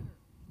dinner.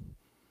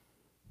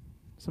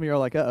 Some of you are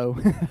like, uh-oh.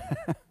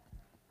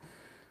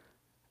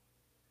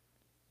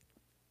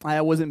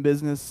 I wasn't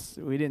business.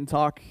 We didn't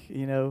talk,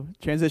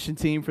 transition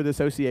team for the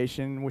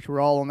association, which we're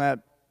all on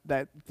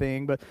that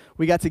thing. But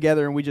we got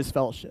together and we just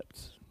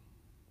fellowshipped.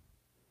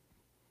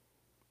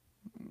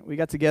 We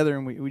got together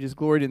and we just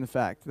gloried in the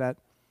fact that,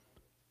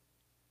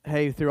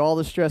 hey, through all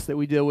the stress that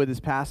we deal with as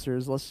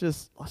pastors, let's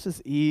just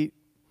eat.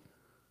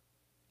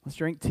 Let's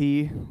drink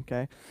tea,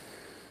 okay?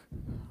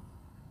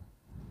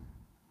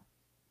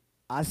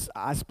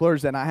 I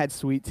splurged and I had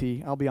sweet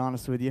tea, I'll be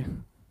honest with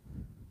you.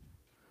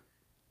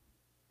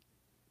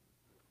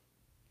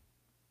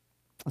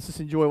 Let's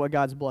just enjoy what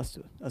God's blessed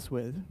us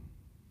with.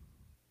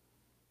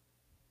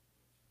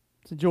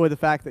 Let's enjoy the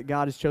fact that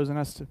God has chosen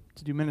us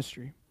to do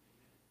ministry.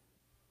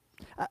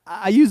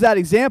 I use that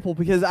example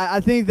because I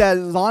think that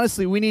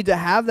honestly we need to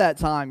have that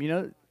time.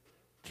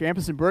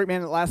 Trampus and Burke,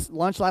 man,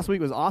 lunch last week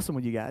was awesome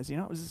with you guys. It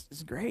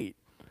was great.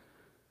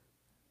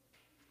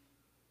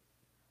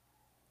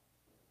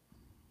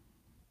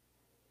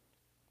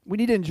 We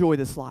need to enjoy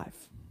this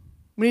life.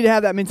 We need to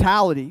have that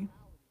mentality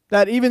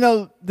that even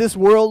though this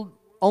world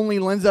only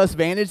lends us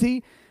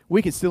vanity,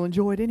 we can still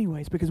enjoy it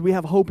anyways because we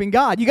have hope in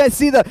God. You guys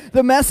see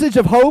the message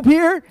of hope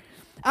here?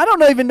 I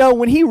don't even know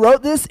when he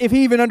wrote this if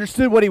he even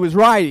understood what he was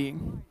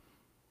writing.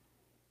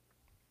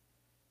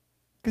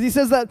 Because he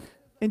says that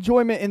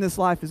enjoyment in this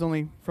life is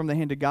only from the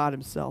hand of God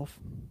himself.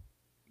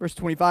 Verse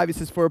 25, he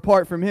says, for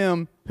apart from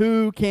him,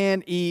 who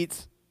can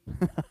eat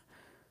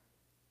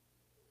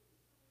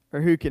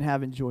or who can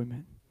have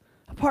enjoyment?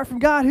 Apart from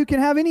God, who can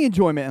have any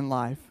enjoyment in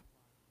life?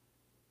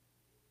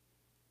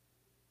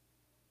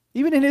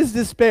 Even in his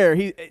despair,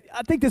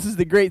 I think this is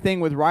the great thing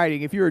with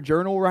writing. If you're a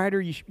journal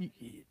writer,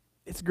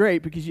 it's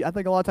great because I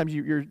think a lot of times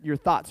your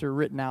thoughts are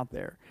written out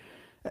there.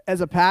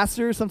 As a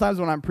pastor, sometimes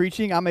when I'm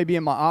preaching, I may be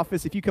in my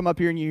office. If you come up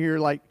here and you hear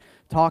like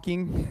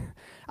talking,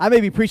 I may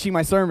be preaching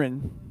my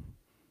sermon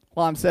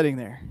while I'm sitting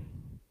there.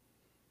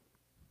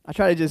 I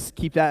try to just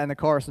keep that in the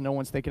car so no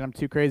one's thinking I'm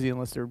too crazy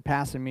unless they're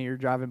passing me or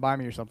driving by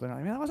me or something.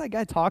 Man, that was that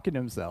guy talking to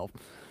himself.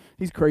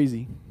 He's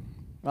crazy.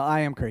 Well,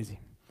 I am crazy.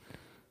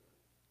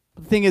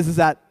 But the thing is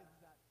that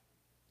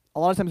a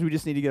lot of times we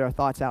just need to get our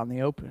thoughts out in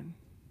the open.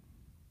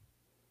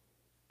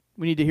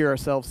 We need to hear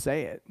ourselves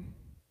say it.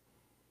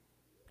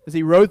 As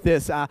he wrote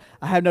this, I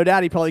have no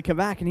doubt he'd probably come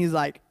back and he's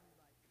like,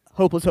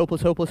 hopeless,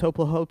 hopeless, hopeless,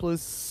 hopeless,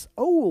 hopeless.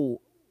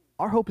 Oh,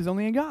 our hope is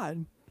only in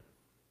God.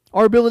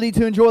 Our ability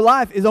to enjoy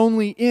life is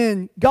only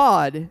in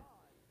God.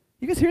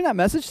 You guys hearing that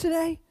message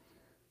today?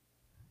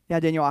 Yeah,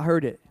 Daniel, I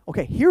heard it.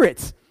 Okay, hear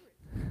it.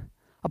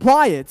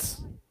 Apply it.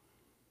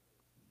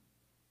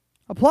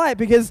 Apply it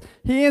because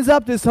he ends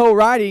up this whole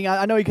writing.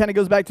 I know he kind of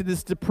goes back to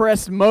this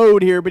depressed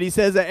mode here, but he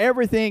says that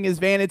everything is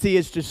vanity.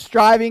 It's just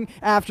striving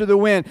after the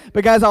wind.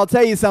 But guys, I'll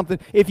tell you something.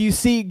 If you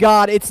seek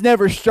God, it's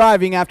never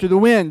striving after the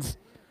winds.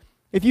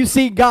 If you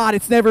seek God,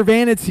 it's never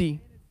vanity.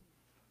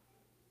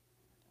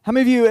 How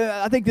many of you,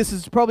 I think this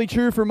is probably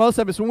true for most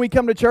of us, when we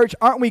come to church,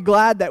 aren't we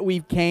glad that we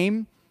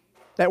came,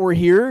 that we're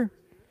here?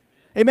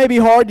 It may be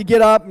hard to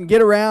get up and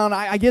get around.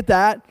 I get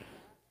that.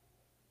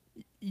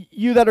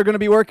 You that are going to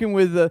be working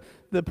with the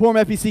Poor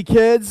FEC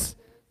kids,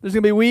 there's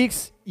going to be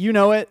weeks, you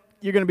know it.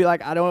 You're going to be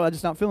like, I'm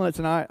just not feeling it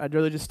tonight. I'd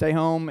rather just stay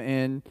home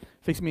and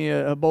fix me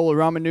a bowl of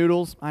ramen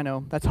noodles. I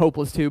know, that's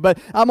hopeless too. But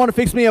I'm going to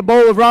fix me a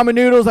bowl of ramen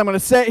noodles. I'm going to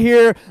sit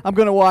here. I'm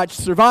going to watch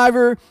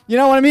Survivor. You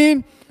know what I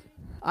mean?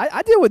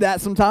 I deal with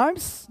that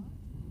sometimes.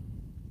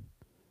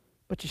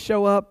 But you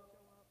show up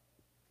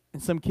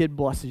and some kid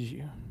blesses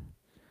you.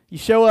 You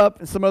show up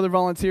and some other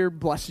volunteer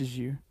blesses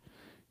you.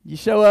 You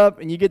show up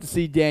and you get to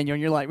see Daniel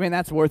and you're like, man,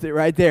 that's worth it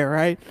right there,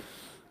 right?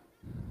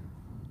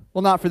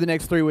 Well, not for the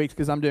next 3 weeks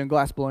because I'm doing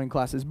glass blowing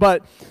classes.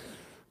 But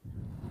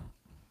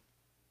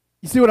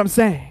you see what I'm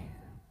saying?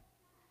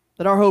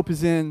 That our hope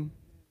is in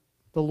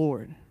the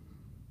Lord.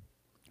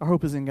 Our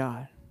hope is in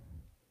God.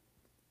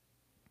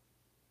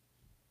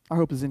 Our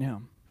hope is in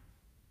Him.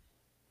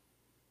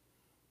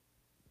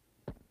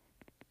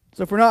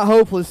 So if we're not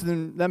hopeless,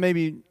 then that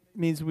maybe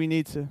means we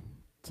need to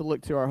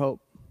look to our hope.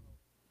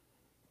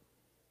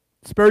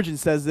 Spurgeon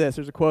says this.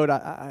 There's a quote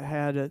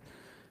I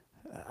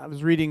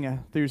was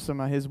reading through some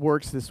of his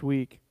works this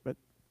week. But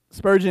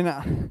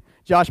Spurgeon,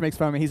 Josh makes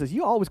fun of me. He says,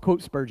 you always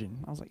quote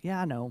Spurgeon. I was like,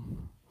 yeah, I know.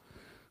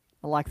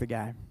 I like the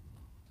guy.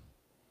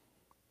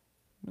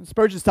 When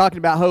Spurgeon's talking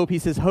about hope, he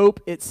says, hope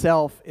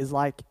itself is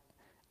like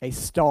a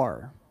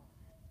star.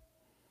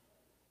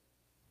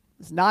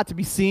 It's not to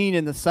be seen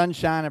in the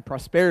sunshine of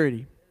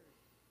prosperity,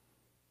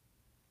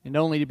 and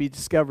only to be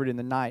discovered in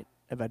the night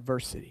of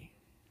adversity.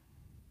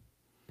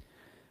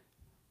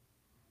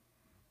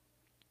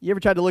 You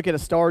ever tried to look at a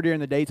star during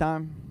the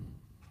daytime?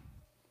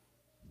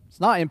 It's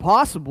not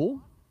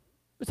impossible.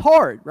 It's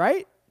hard,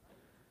 right?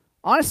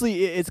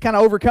 Honestly, it's kind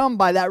of overcome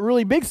by that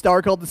really big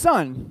star called the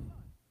sun.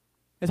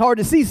 It's hard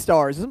to see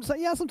stars.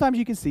 Yeah, sometimes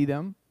you can see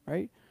them,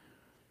 right?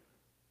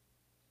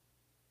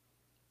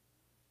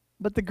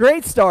 But the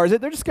great stars,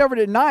 they're discovered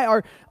at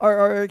night,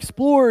 are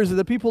explorers, are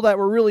the people that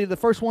were really the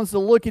first ones to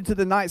look into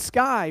the night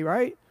sky,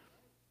 right?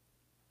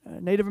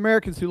 Native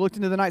Americans who looked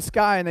into the night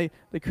sky, and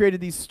they created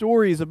these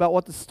stories about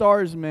what the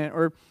stars meant.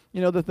 Or,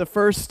 that the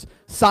first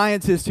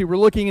scientists who were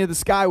looking into the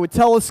sky with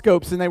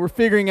telescopes, and they were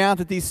figuring out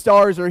that these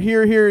stars are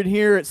here, here, and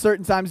here at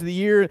certain times of the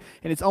year,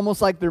 and it's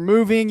almost like they're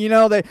moving.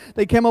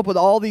 They came up with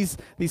all these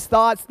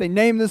thoughts. They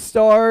named the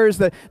stars.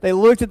 They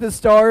looked at the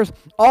stars.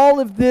 All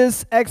of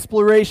this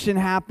exploration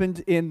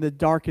happened in the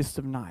darkest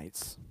of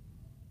nights.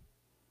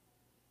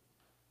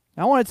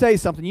 Now, I want to tell you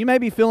something. You may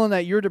be feeling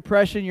that your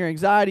depression, your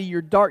anxiety,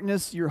 your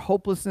darkness, your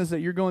hopelessness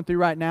that you're going through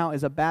right now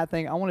is a bad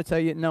thing. I want to tell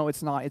you, no,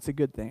 it's not. It's a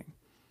good thing.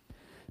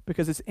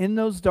 Because it's in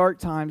those dark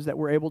times that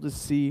we're able to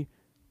see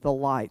the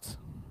light,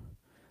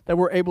 that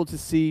we're able to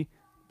see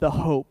the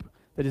hope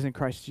that is in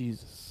Christ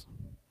Jesus.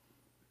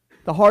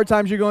 The hard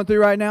times you're going through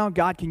right now,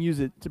 God can use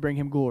it to bring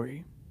Him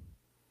glory.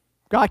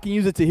 God can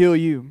use it to heal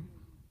you.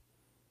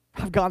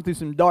 I've gone through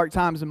some dark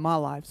times in my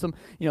life. Some,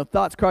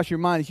 thoughts cross your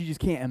mind that you just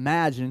can't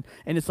imagine.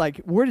 And it's like,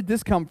 where did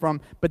this come from?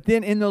 But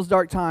then in those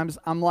dark times,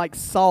 I'm like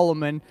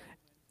Solomon.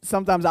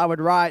 Sometimes I would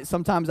write,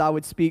 sometimes I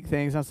would speak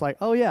things. And it's like,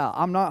 oh yeah,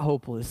 I'm not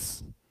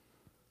hopeless.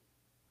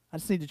 I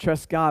just need to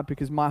trust God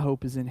because my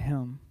hope is in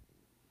Him.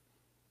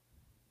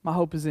 My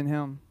hope is in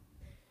Him.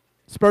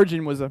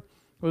 Spurgeon was a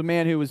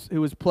man who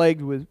was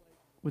plagued with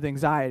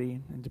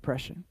anxiety and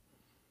depression.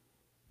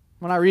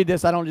 When I read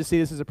this, I don't just see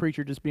this as a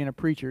preacher just being a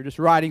preacher, just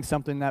writing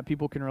something that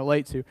people can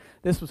relate to.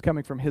 This was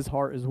coming from his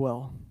heart as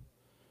well.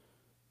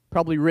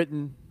 Probably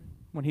written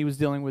when he was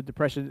dealing with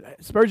depression.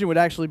 Spurgeon would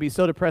actually be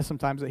so depressed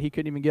sometimes that he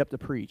couldn't even get up to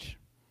preach.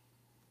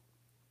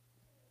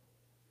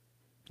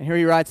 And here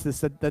he writes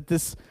that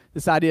this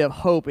idea of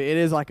hope, it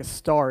is like a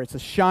star. It's a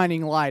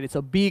shining light. It's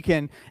a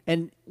beacon.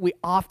 And we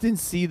often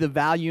see the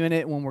value in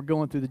it when we're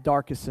going through the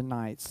darkest of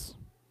nights.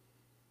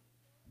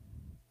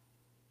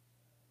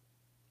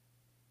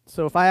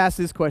 So if I ask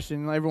this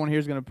question, everyone here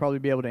is going to probably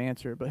be able to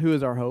answer it, but who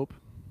is our hope?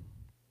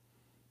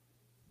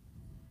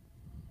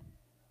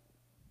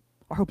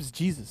 Our hope is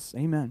Jesus.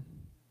 Amen.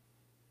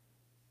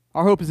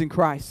 Our hope is in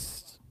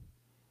Christ.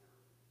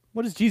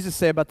 What does Jesus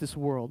say about this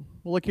world?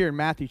 We'll look here in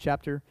Matthew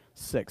chapter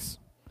 6.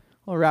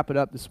 I'll wrap it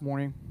up this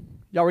morning.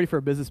 Y'all ready for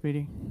a business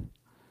meeting?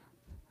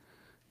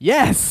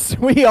 Yes,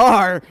 we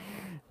are.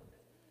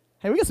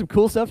 Hey, we got some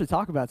cool stuff to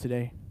talk about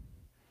today.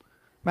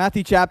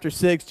 Matthew chapter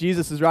 6,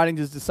 Jesus is writing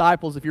to his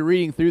disciples. If you're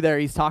reading through there,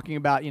 he's talking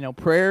about,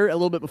 prayer. A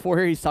little bit before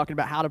here, he's talking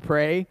about how to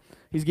pray.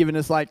 He's giving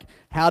us,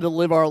 how to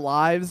live our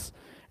lives.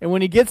 And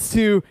when he gets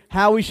to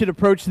how we should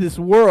approach this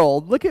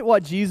world, look at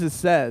what Jesus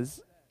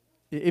says.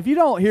 If you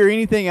don't hear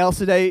anything else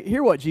today,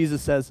 hear what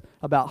Jesus says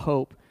about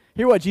hope.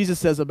 Hear what Jesus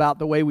says about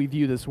the way we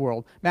view this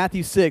world.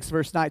 Matthew 6,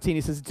 verse 19,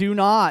 he says, "Do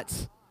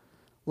not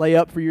lay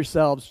up for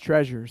yourselves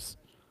treasures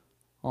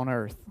on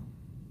earth,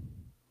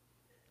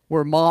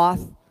 where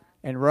moth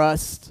and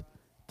rust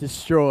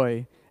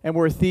destroy, and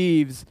where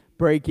thieves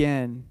break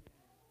in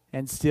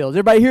and steal." Does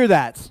everybody hear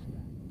that?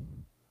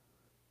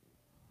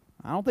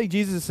 I don't think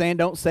Jesus is saying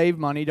don't save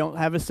money, don't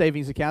have a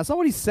savings account. That's not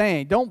what he's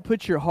saying. Don't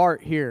put your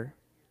heart here.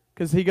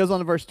 Because he goes on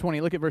to verse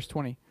 20. Look at verse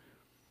 20.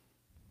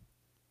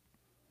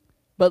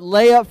 "But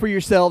lay up for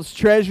yourselves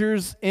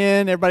treasures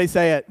in," everybody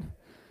say it,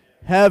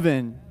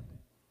 "heaven,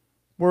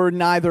 where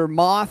neither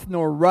moth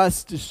nor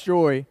rust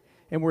destroy,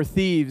 and where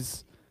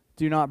thieves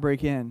do not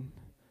break in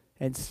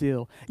and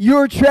steal."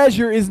 Your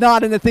treasure is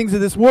not in the things of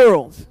this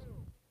world.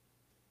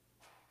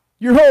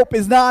 Your hope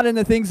is not in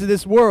the things of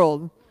this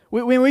world.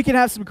 We can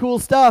have some cool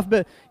stuff,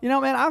 but,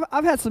 man,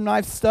 I've had some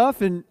nice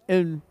stuff,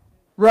 and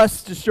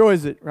rust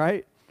destroys it,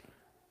 right?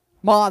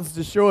 Moths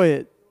destroy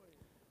it.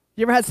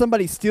 You ever had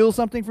somebody steal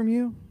something from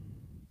you?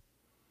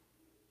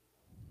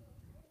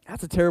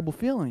 That's a terrible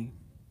feeling.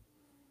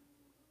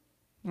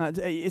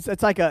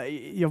 It's like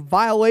a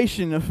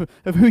violation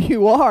of who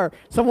you are.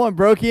 Someone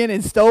broke in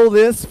and stole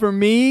this from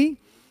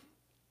me.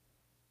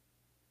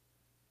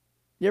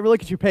 You ever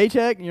look at your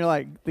paycheck and you're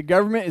like, the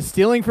government is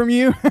stealing from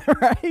you,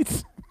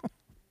 right?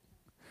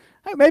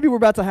 Maybe we're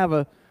about to have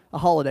a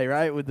holiday,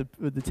 right, with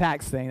the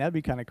tax thing. That'd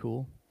be kind of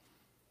cool.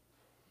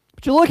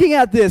 But you're looking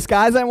at this,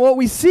 guys, and what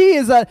we see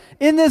is that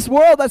in this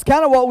world, that's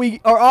kind of what we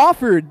are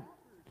offered.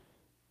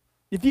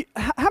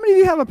 How many of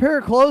you have a pair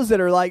of clothes that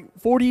are like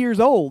 40 years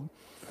old?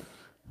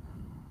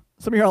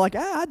 Some of you are like,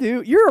 I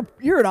do.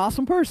 You're an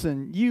awesome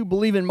person. You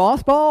believe in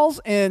mothballs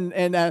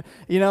and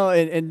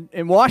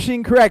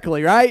washing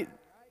correctly, right?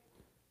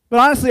 But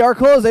honestly, our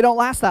clothes, they don't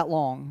last that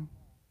long.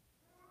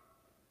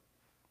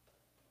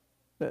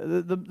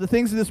 The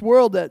things of this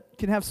world that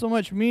can have so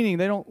much meaning,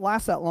 they don't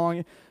last that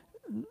long.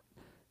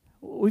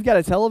 We've got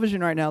a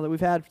television right now that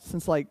we've had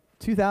since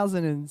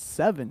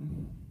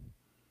 2007.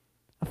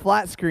 A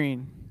flat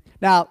screen.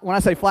 Now, when I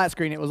say flat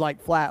screen, it was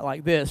flat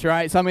like this,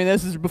 right? So, I mean,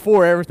 this is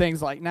before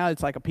everything's now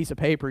it's like a piece of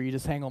paper you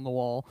just hang on the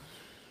wall.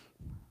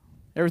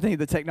 Everything,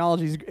 the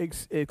technology's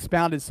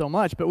expounded so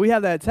much, but we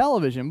have that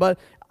television. But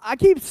I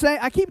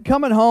keep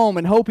coming home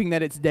and hoping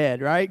that it's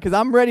dead, right? Because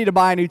I'm ready to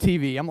buy a new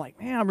TV. I'm like,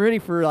 man, I'm ready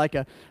for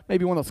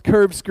maybe one of those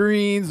curved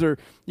screens, or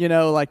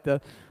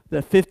the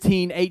the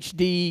 15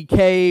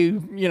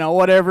 HDK,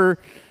 whatever,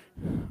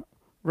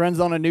 runs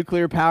on a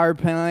nuclear power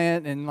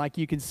plant, and like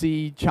you can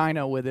see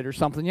China with it or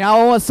something. Yeah,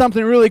 I want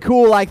something really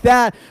cool like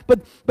that.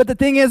 But the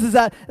thing is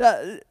that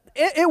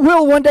it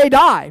will one day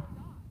die.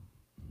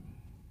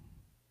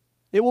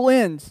 It will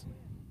end.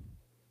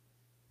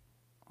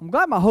 I'm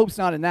glad my hope's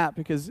not in that,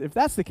 because if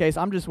that's the case,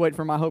 I'm just waiting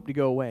for my hope to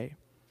go away.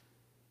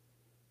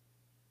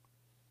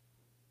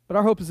 But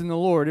our hope is in the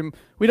Lord, and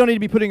we don't need to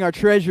be putting our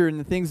treasure in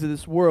the things of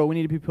this world. We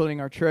need to be putting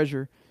our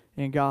treasure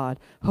in God.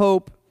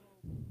 Hope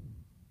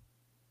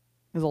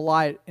is a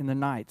light in the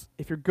night.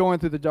 If you're going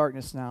through the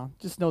darkness now,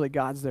 just know that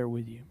God's there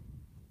with you.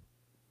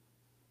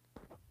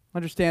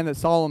 Understand that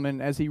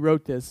Solomon, as he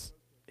wrote this,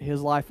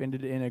 his life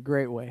ended in a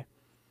great way.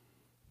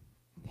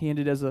 He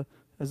ended as a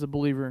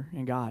believer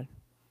in God,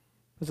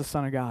 as a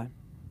son of God.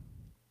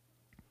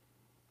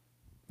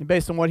 And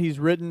based on what he's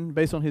written,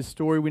 based on his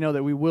story, we know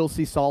that we will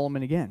see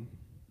Solomon again,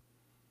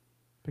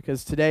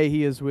 because today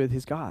he is with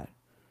his God.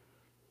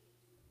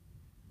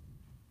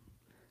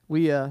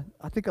 I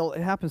think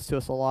it happens to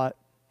us a lot.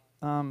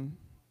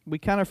 We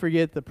kind of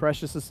forget the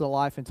preciousness of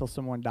life until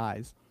someone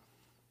dies.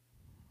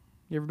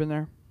 You ever been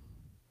there?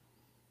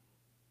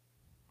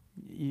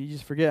 You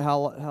just forget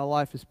how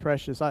life is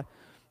precious. I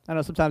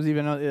know sometimes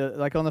even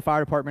like on the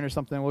fire department or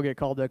something, we'll get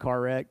called to a car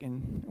wreck,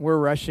 and we're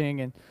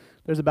rushing, and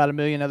there's about a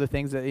million other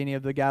things that any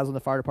of the guys on the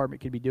fire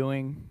department could be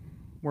doing.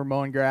 We're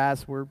mowing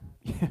grass. We're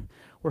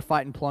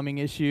fighting plumbing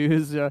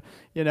issues.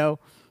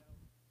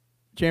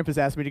 Champ has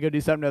asked me to go do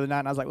something the other night,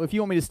 and I was like, well, if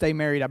you want me to stay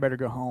married, I better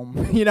go home.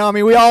 We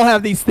all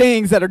have these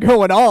things that are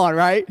going on,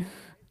 right?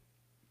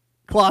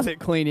 Closet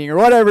cleaning or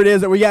whatever it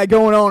is that we got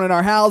going on in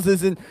our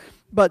houses.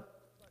 But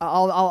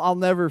I'll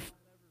never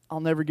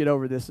get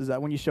over this, is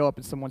that when you show up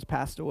and someone's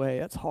passed away,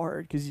 that's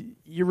hard, because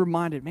you're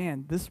reminded,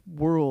 man, this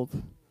world's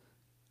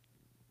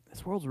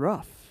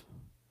rough.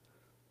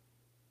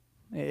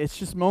 It's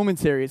just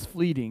momentary. It's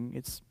fleeting.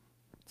 It's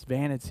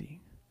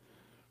vanity.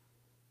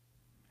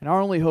 And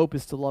our only hope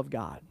is to love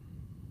God.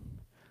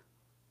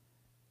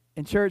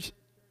 And church,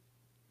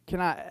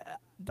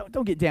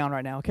 don't get down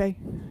right now, okay?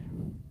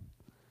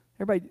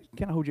 Everybody,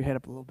 kind of hold your head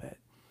up a little bit.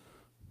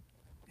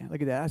 Yeah,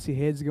 look at that. I see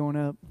heads going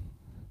up.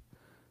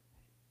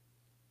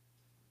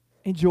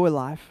 Enjoy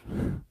life.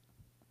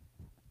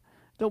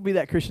 Don't be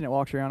that Christian that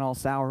walks around all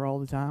sour all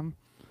the time.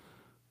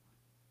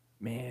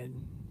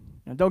 Man,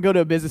 don't go to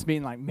a business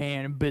meeting like,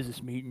 man, a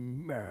business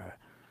meeting.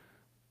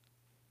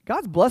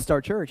 God's blessed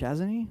our church,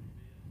 hasn't he?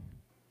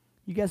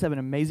 You guys have an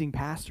amazing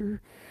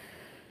pastor.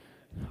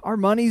 Our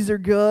monies are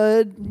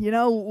good.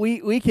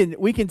 We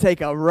can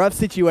take a rough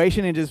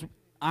situation and just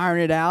iron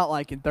it out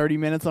like in 30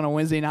 minutes on a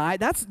Wednesday night.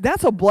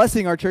 That's a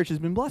blessing our church has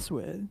been blessed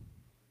with.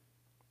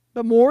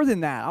 But more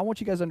than that, I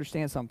want you guys to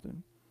understand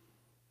something.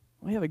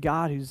 We have a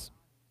God who's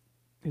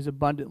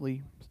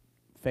abundantly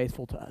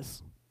faithful to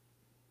us.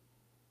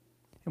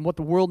 And what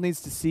the world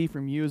needs to see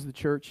from you as the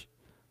church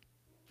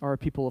are a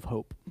people of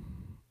hope.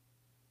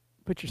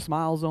 Put your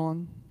smiles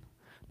on.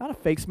 Not a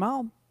fake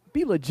smile.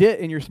 Be legit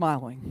in your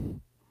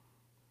smiling.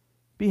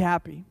 Be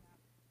happy.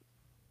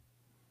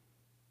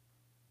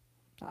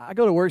 I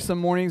go to work some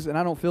mornings and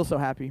I don't feel so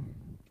happy.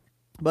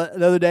 But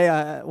the other day,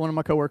 one of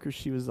my coworkers,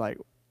 she was like,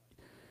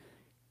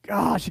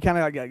 gosh, she kind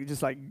of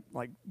just like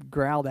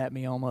growled at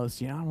me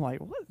almost. I'm like,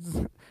 what?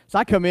 So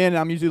I come in and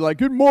I'm usually like,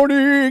 good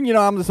morning.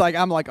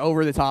 I'm like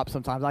over the top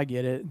sometimes. I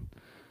get it.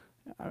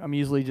 I'm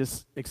usually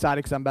just excited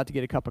because I'm about to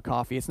get a cup of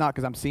coffee. It's not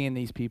because I'm seeing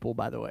these people,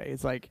 by the way.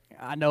 It's like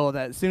I know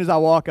that as soon as I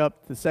walk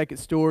up the second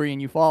story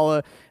and Eufaula,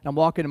 and I'm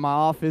walking to my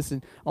office,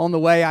 and on the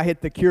way I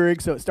hit the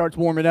Keurig so it starts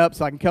warming up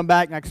so I can come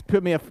back and I can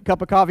put me a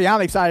cup of coffee.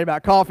 I'm excited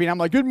about coffee, and I'm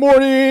like, good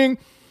morning.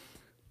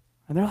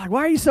 And they're like,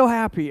 why are you so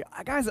happy?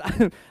 Guys,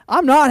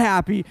 I'm not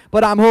happy,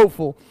 but I'm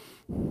hopeful.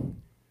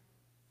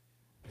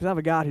 Because I have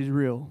a God who's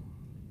real.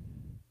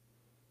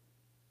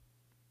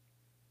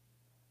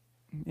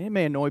 It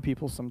may annoy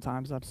people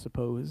sometimes, I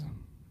suppose.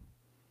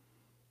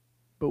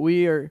 But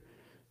we are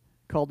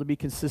called to be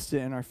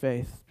consistent in our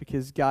faith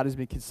because God has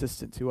been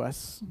consistent to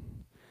us.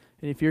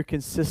 And if you're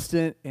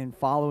consistent in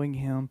following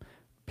Him,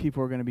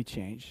 people are going to be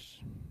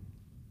changed.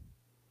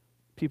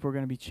 People are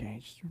going to be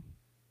changed.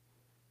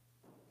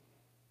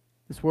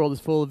 This world is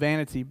full of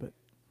vanity, but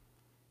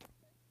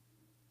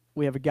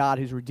we have a God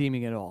who's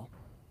redeeming it all.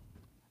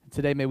 And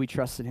today, may we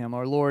trust in Him.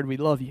 Our Lord, we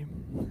love You.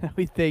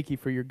 We thank You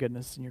for Your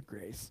goodness and Your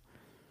grace.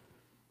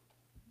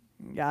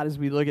 God, as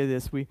we look at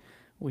this, we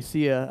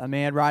see a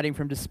man writing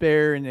from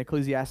despair in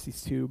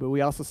Ecclesiastes 2, but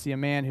we also see a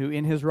man who,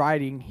 in his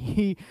writing,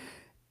 he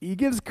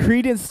gives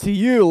credence to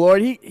You,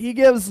 Lord. He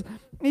gives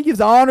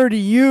honor to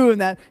You,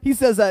 and that he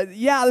says that,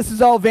 yeah, this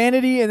is all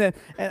vanity, and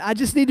I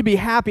just need to be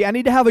happy. I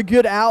need to have a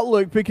good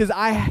outlook because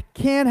I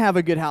can have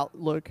a good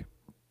outlook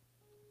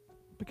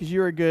because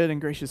You're a good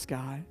and gracious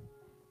God.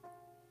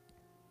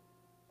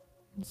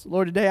 So,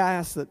 Lord, today I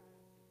ask that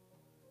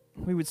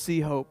we would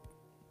see hope.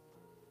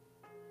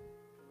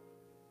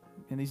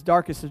 In these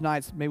darkest of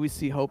nights, may we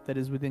see hope that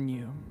is within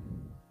You.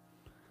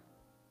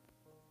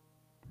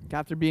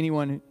 God, if there be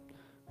anyone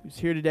who's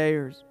here today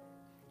or is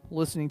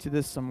listening to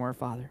this somewhere,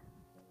 Father,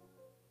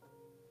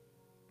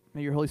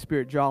 May your Holy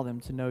Spirit draw them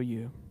to know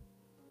you.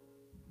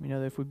 We know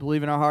that if we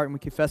believe in our heart and we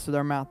confess with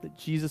our mouth that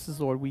Jesus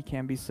is Lord, we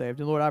can be saved.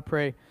 And Lord, I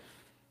pray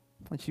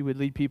that you would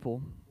lead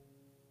people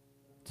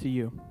to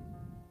you.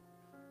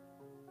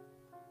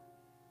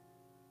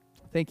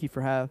 Thank you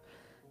for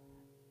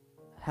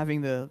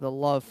having the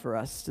love for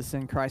us to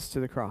send Christ to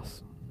the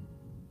cross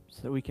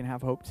so that we can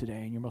have hope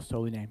today in your most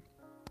holy name.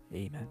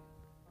 Amen.